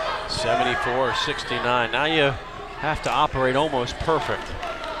 74-69. Now you have to operate almost perfect.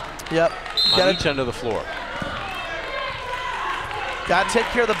 Yep. On each end of the floor. Got to take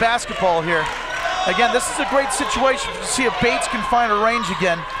care of the basketball here. Again, this is a great situation to see if Bates can find her range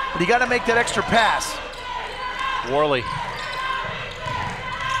again, but you got to make that extra pass. Worley.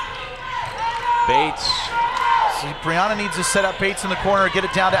 Bates. See, Brianna needs to set up Bates in the corner, get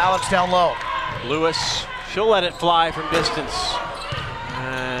it down to Alex down low. Lewis, she'll let it fly from distance.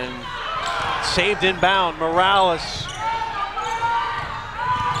 And saved inbound, Morales.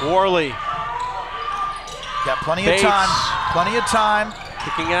 Worley. Got plenty of time,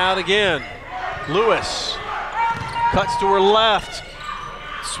 Kicking out again. Lewis cuts to her left.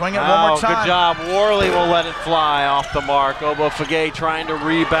 Swing it one more time. Good job. Worley will let it fly off the mark. Obo Fagay trying to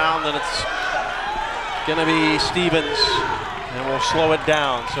rebound, and it's going to be Stevens, and we'll slow it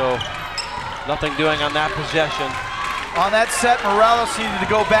down. So Nothing doing on that possession. On that set, Morales needed to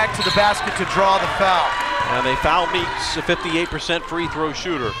go back to the basket to draw the foul. And they foul Meeks, a 58% free throw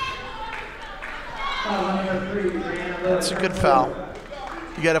shooter. That's a good foul.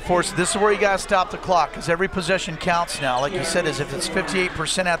 You got to force it. This is where you got to stop the clock, because every possession counts now. Like you said, as if it's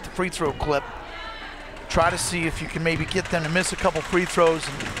 58% at the free throw clip. Try to see if you can maybe get them to miss a couple free throws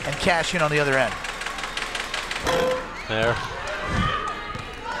and cash in on the other end. There.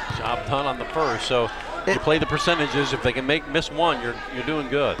 Job done on the first. So you play the percentages. If they can miss one, you're doing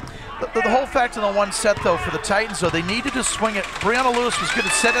good. The whole fact of the one set, though, for the Titans, though, they needed to swing it. Brianna Lewis was good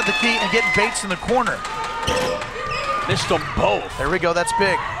at setting at the key and getting Bates in the corner. Missed them both. There we go. That's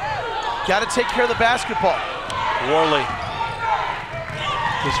big. Got to take care of the basketball. Worley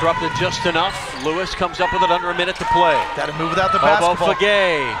disrupted just enough. Lewis comes up with it under a minute to play. Got to move without the basketball.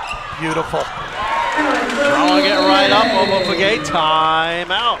 Obo-Fagay. Beautiful. Drawing it right up. Obo-Fagay.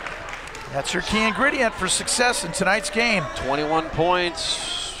 Timeout. That's your key ingredient for success in tonight's game. 21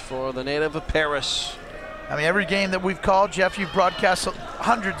 points for the native of Paris. I mean, every game that we've called, Jeff, you've broadcast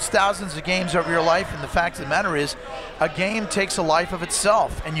hundreds, thousands of games over your life, and the fact of the matter is, a game takes a life of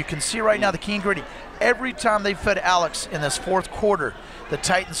itself. And you can see right now the key ingredient. Every time they fed Alex in this fourth quarter, the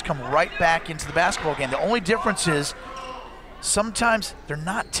Titans come right back into the basketball game. The only difference is sometimes they're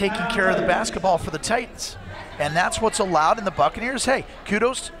not taking care of the basketball for the Titans. And that's what's allowed in the Buccaneers. Hey,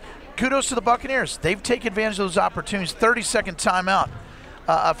 kudos to the Buccaneers. They've taken advantage of those opportunities. 30-second timeout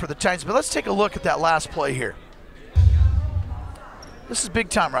for the Titans. But let's take a look at that last play here. This is big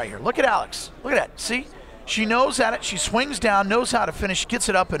time right here. Look at Alex. Look at that. See? She knows at it. She swings down, knows how to finish, gets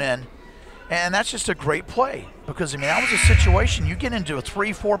it up and in. And that's just a great play. Because, I mean, that was a situation. You get into a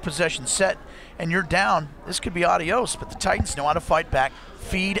 3-4 possession set and you're down. This could be adios. But the Titans know how to fight back.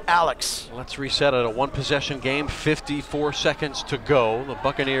 Feed Alex. Let's reset it. A one-possession game, 54 seconds to go. The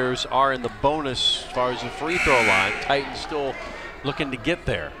Buccaneers are in the bonus as far as the free throw line. Titans still looking to get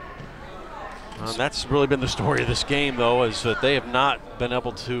there. That's really been the story of this game, though, is that they have not been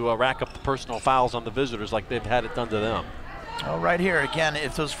able to rack up the personal fouls on the visitors like they've had it done to them. Oh, right here, again,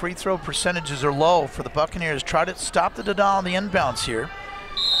 if those free throw percentages are low for the Buccaneers, try to stop the Dada on the inbounds here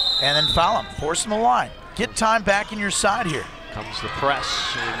and then foul them, force them the line. Get time back in your side here. Comes the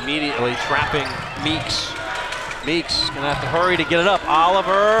press, immediately trapping Meeks. Meeks gonna have to hurry to get it up.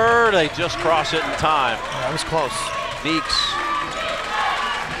 Oliver, they just cross it in time. Yeah, that was close. Meeks.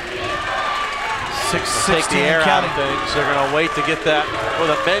 6-16 take the air out of things. They're gonna wait to get that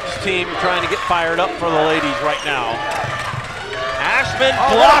for the men's team, trying to get fired up for the ladies right now. Ashman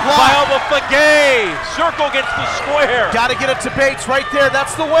blocked by Obo-Fagay. Circle gets the square. Got to get it to Bates right there.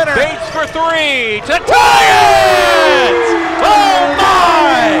 That's the winner. Bates for three to tie it! Oh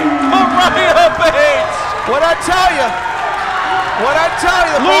my! Mariah Bates! What'd I tell you? What'd I tell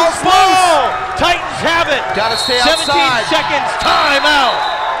you? The Loose ball's ball! Titans have it. Got to stay 17 outside. 17 seconds, timeout.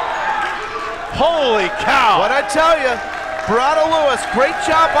 Holy cow. What'd I tell you? Brianna Lewis, great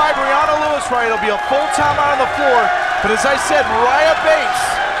job by Brianna Lewis, right? It'll be a full timeout on the floor. But as I said, Mariah Bates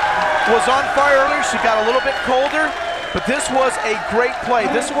was on fire earlier. She got a little bit colder, but this was a great play.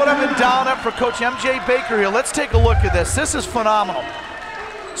 This is what I've been dialing up for Coach MJ Baker here. Let's take a look at this. This is phenomenal.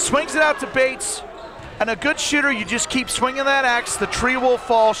 Swings it out to Bates, and a good shooter, you just keep swinging that axe. The tree will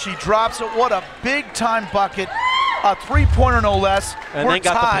fall. She drops it. What a big-time bucket. A three-pointer, no less. And We're then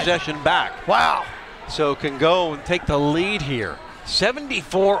got tied. the possession back. Wow. So can go and take the lead here.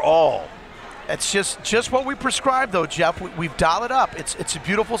 74 all. It's just what we prescribed, though, Jeff. We've dialed it up. It's a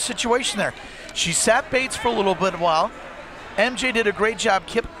beautiful situation there. She sat Bates for a little bit while. MJ did a great job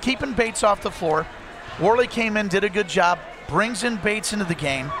keeping Bates off the floor. Worley came in, did a good job, brings in Bates into the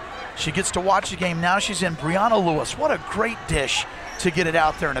game. She gets to watch the game. Now she's in. Brianna Lewis, what a great dish to get it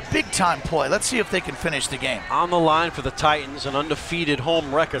out there in a big-time play. Let's see if they can finish the game. On the line for the Titans, an undefeated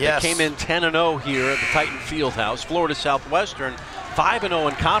home record. Yes. They came in 10-0 here at the Titan Fieldhouse. Florida Southwestern, 5-0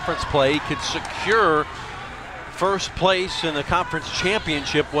 in conference play, could secure first place in the conference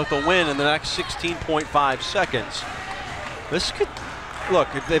championship with a win in the next 16.5 seconds. This could, look,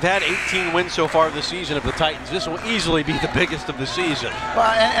 if they've had 18 wins so far this season of the Titans, this will easily be the biggest of the season.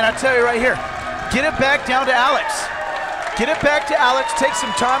 Well, and I tell you right here, get it back down to Alex. Get it back to Alex, take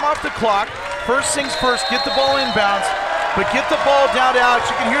some time off the clock. First things first, get the ball inbounds, but get the ball down to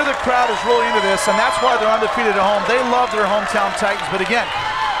Alex. You can hear the crowd is really into this, and that's why they're undefeated at home. They love their hometown Titans, but again,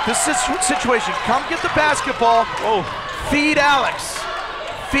 this situation, come get the basketball, feed Alex.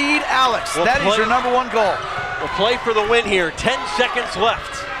 Feed Alex. That is your #1 goal. We'll play for the win here, 10 seconds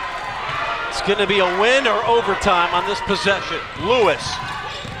left. It's gonna be a win or overtime on this possession. Lewis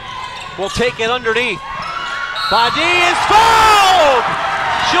will take it underneath. Badi is fouled!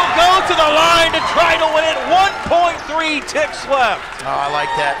 She'll go to the line and try to win it. 1.3 ticks left. Oh, I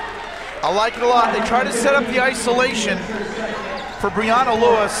like that. I like it a lot. They try to set up the isolation for Brianna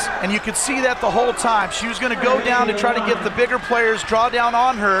Lewis, and you could see that the whole time. She was going to go down to try to get the bigger players, draw down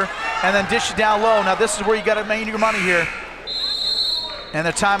on her, and then dish it down low. Now this is where you got to make your money here. And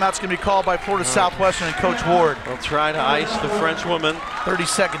the timeout's going to be called by Florida Southwestern and Coach Ward. They'll try to ice the French woman.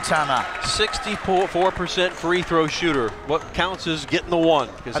 30-second timeout. 64% free throw shooter. What counts is getting the one,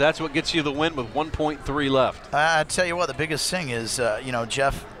 because that's what gets you the win with 1.3 left. I tell you what, the biggest thing is, you know,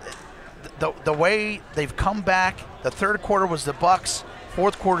 Jeff, the way they've come back. The third quarter was the Bucks.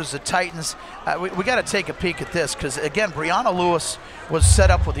 Fourth quarter is the Titans. We got to take a peek at this because, again, Brianna Lewis was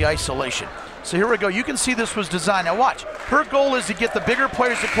set up with the isolation. So here we go. You can see this was designed. Now watch. Her goal is to get the bigger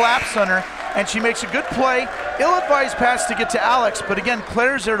players to collapse on her, and she makes a good play. Ill-advised pass to get to Alex, but again,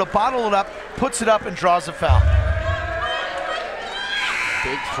 Claire's there to bottle it up, puts it up, and draws a foul.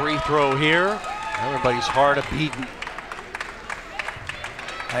 Big free throw here. Everybody's hard to beat.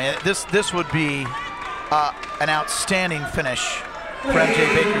 This would be an outstanding finish for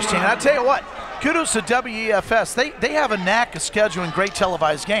MJ Baker's team. And I'll tell you what, kudos to WEFS. They have a knack of scheduling great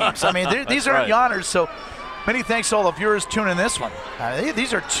televised games. I mean, these aren't yawners, so many thanks to all the viewers tuning in this one.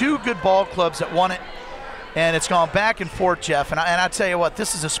 These are two good ball clubs that won it, and it's gone back and forth, Jeff. And I tell you what,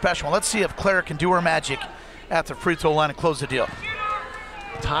 this is a special one. Let's see if Claire can do her magic at the free throw line and close the deal.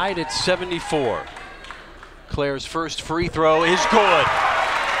 Tied at 74. Claire's first free throw is good.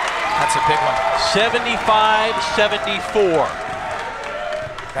 That's a big one. 75-74.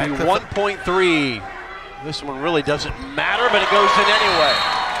 The 1.3. This one really doesn't matter, but it goes in anyway.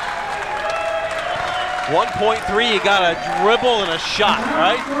 1.3, you got a dribble and a shot,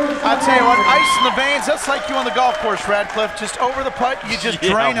 right? I'll tell you what, ice in the veins, that's like you on the golf course, Radcliffe. Just over the putt, you just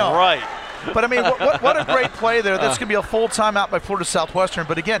drain them. Right. But I mean, what a great play there. That's going to be a full timeout by Florida Southwestern.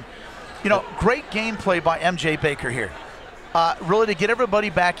 But again, you know, great gameplay by MJ Baker here. Really to get everybody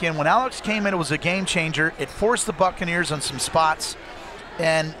back in. When Alex came in, it was a game changer. It forced the Buccaneers on some spots.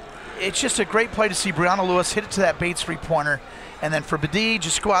 And it's just a great play to see Brianna Lewis hit it to that Bates three-pointer. And then for Badie,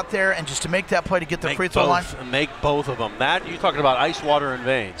 just go out there and just to make that play to get the free throw line. Make both of them. That, you're talking about ice, water, and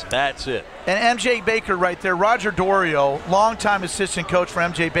veins. That's it. And MJ Baker right there, Roger Dorio, longtime assistant coach for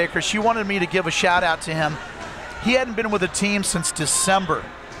MJ Baker. She wanted me to give a shout out to him. He hadn't been with the team since December.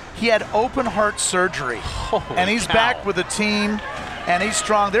 He had open heart surgery. And he's back with the team, and he's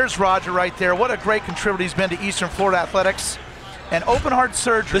strong. There's Roger right there. What a great contributor he's been to Eastern Florida athletics. And open heart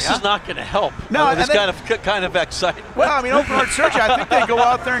surgery. This is not going to help. No, it's kind of exciting. Well, I mean, open heart surgery, I think they go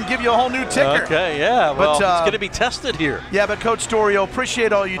out there and give you a whole new ticker. Okay, yeah, well, it's going to be tested here. Yeah, but Coach Dorio,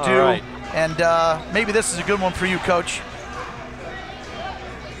 appreciate all you do. All right. And maybe this is a good one for you, Coach.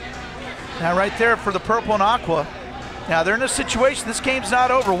 Now right there for the purple and aqua. Now they're in a situation, this game's not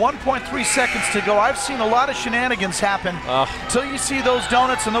over. 1.3 seconds to go. I've seen a lot of shenanigans happen. Until you see those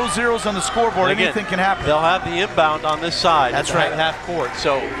donuts and those zeros on the scoreboard, again, anything can happen. They'll have the inbound on this side. That's right. Half court.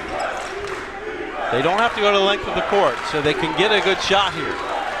 So they don't have to go to the length of the court, so they can get a good shot here.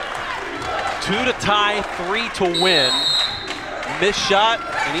 2 to tie, 3 to win. Missed shot,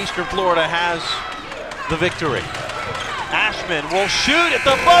 and Eastern Florida has the victory. Ashman will shoot at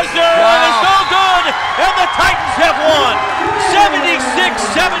the buzzer, and it's no good, and the Titans have won,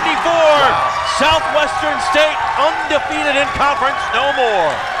 76-74. Southwestern State undefeated in conference, no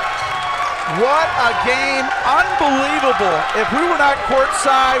more. What a game, unbelievable. If we were not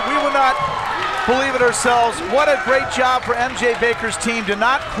courtside, we would not believe it ourselves. What a great job for MJ Baker's team to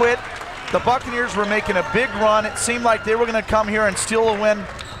not quit. The Buccaneers were making a big run. It seemed like they were going to come here and steal a win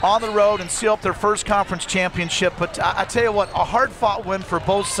on the road and seal up their first conference championship. But I tell you what, a hard-fought win for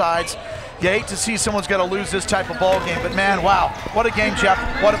both sides. You hate to see someone's got to lose this type of ball game, but man, wow, what a game, Jeff.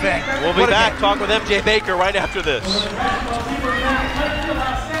 What a bang. We'll be back, talk with MJ Baker right after this.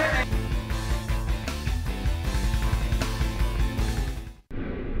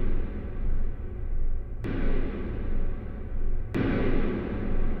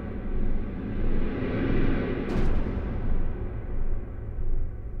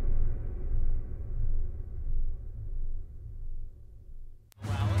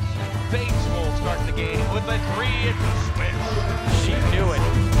 Bates will start the game with a 3 at the switch. She knew it.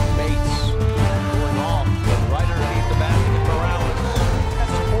 Bates going off, but right underneath the basket, Morales.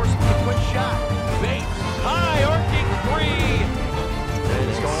 That's forced with a quick shot. Bates, high arcing 3. And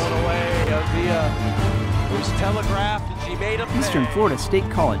it's going away. It was telegraphed, and she made a pay. Eastern Florida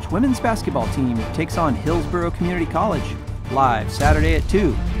State College women's basketball team takes on Hillsborough Community College. Live Saturday at 2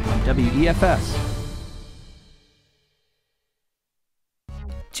 on WEFS.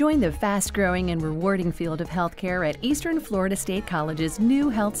 Join the fast-growing and rewarding field of healthcare at Eastern Florida State College's new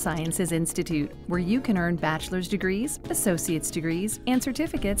Health Sciences Institute, where you can earn bachelor's degrees, associate's degrees, and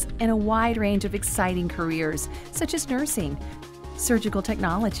certificates in a wide range of exciting careers, such as nursing, surgical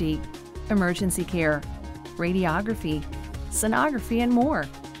technology, emergency care, radiography, sonography, and more.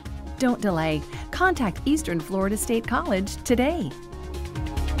 Don't delay. Contact Eastern Florida State College today.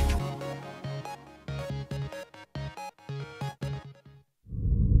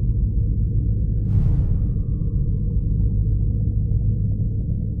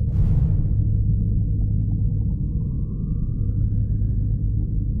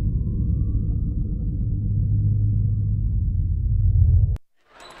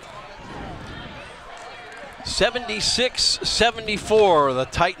 (76-74). The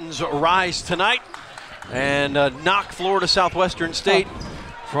Titans rise tonight and knock Florida Southwestern State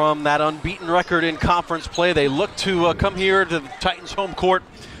from that unbeaten record in conference play. They look to come here to the Titans' home court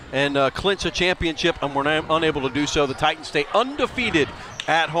and clinch a championship, and were unable to do so. The Titans stay undefeated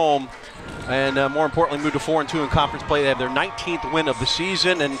at home, and more importantly, move to 4-2 in conference play. They have their 19th win of the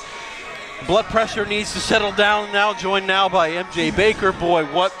season, and blood pressure needs to settle down now. Joined now by MJ Baker. Boy,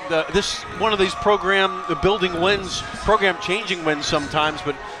 what this one of these program building wins, program changing wins sometimes.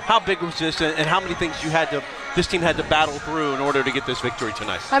 But how big was this, and how many things this team had to battle through in order to get this victory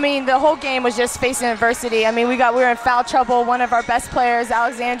tonight? I mean, the whole game was just facing adversity. I mean, we were in foul trouble. One of our best players,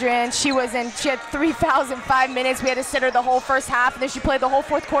 Alexandria, she had 3 fouls in 5 minutes. We had to sit her the whole first half, and then she played the whole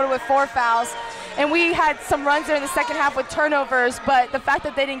fourth quarter with 4 fouls. And we had some runs there in the second half with turnovers, but the fact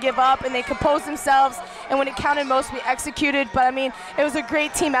that they didn't give up and they composed themselves, and when it counted most, we executed. But I mean, it was a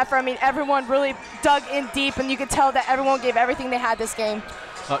great team effort. I mean, everyone really dug in deep, and you could tell that everyone gave everything they had this game.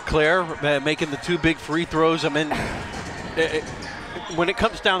 Claire making the 2 big free throws. I mean, when it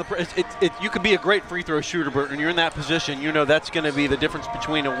comes down to you could be a great free throw shooter, but when you're in that position, you know that's going to be the difference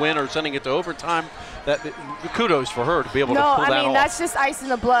between a win or sending it to overtime. Kudos for her to be able to pull that off. No, I mean, that's just ice in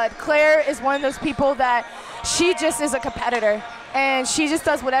the blood. Claire is one of those people that she just is a competitor, and she just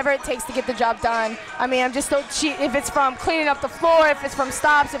does whatever it takes to get the job done. I mean, if it's from cleaning up the floor, if it's from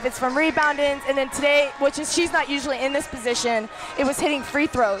stops, if it's from rebounding, and then today, she's not usually in this position, it was hitting free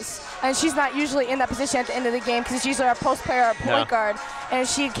throws. And she's not usually in that position at the end of the game because it's usually our post player, our point guard, and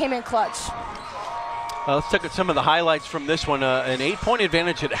she came in clutch. Let's take some of the highlights from this one. An 8-point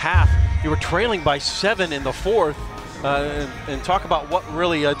advantage at half. You were trailing by 7 in the fourth. And talk about what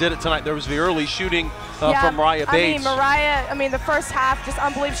really did it tonight. There was the early shooting from Mariah Bates. I mean, the first half, just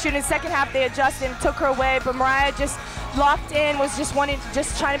unbelievable shooting. Second half, they adjusted and took her away. But Mariah just locked in, was just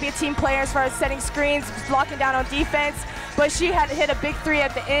trying to be a team player as far as setting screens, locking down on defense. But she had to hit a big 3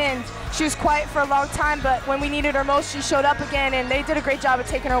 at the end. She was quiet for a long time, but when we needed her most, she showed up again, and they did a great job of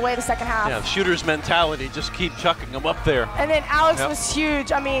taking her away the second half. Yeah, shooter's mentality, just keep chucking them up there. And then Alex was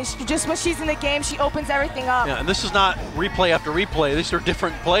huge. I mean, just when she's in the game, she opens everything up. Yeah, and this is not replay after replay. These are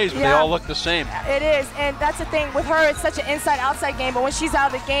different plays, but they all look the same. It is, and that's the thing. With her, it's such an inside-outside game, but when she's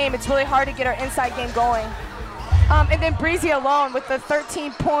out of the game, it's really hard to get her inside game going. And then Breezy alone with the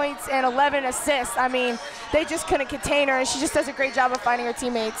 13 points and 11 assists. I mean, they just couldn't contain her, and she just does a great job of finding her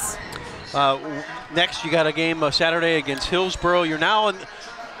teammates. Next, you got a game Saturday against Hillsborough. You're now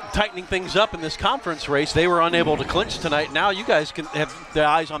tightening things up in this conference race. They were unable to clinch tonight. Now you guys can have the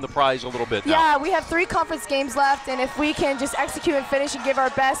eyes on the prize a little bit now. Yeah, we have 3 conference games left, and if we can just execute and finish and give our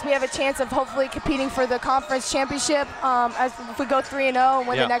best, we have a chance of hopefully competing for the conference championship if we go 3-0 and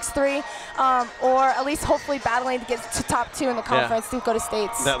win the next 3, or at least hopefully battling to get to top 2 in the conference to go to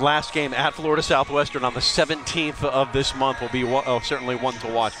states. That last game at Florida Southwestern on the 17th of this month will be certainly one to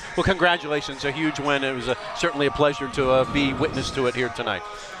watch. Well, congratulations, a huge win. It was certainly a pleasure to be witness to it here tonight.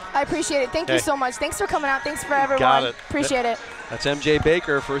 I appreciate it. Thank you so much. Thanks for coming out. Thanks for everyone. Got it. Appreciate it. That's MJ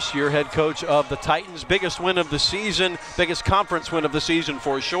Baker, first-year head coach of the Titans. Biggest win of the season, biggest conference win of the season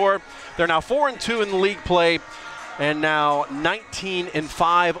for sure. They're now 4-2 in the league play, and now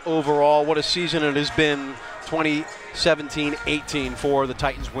 19-5 overall. What a season it has been, 2017-18 for the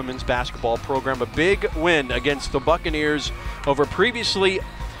Titans women's basketball program. A big win against the Buccaneers over previously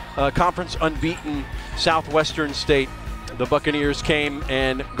conference unbeaten Southwestern State. The Buccaneers came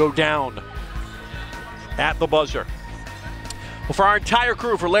and go down at the buzzer. Well, for our entire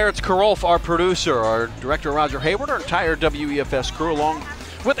crew, for Laritz Karolf, our producer, our director Roger Hayward, our entire WEFS crew, along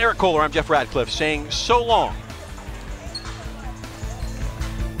with Eric Kohler, I'm Jeff Radcliffe, saying so long.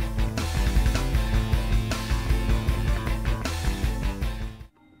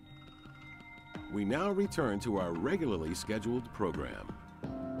 We now return to our regularly scheduled program.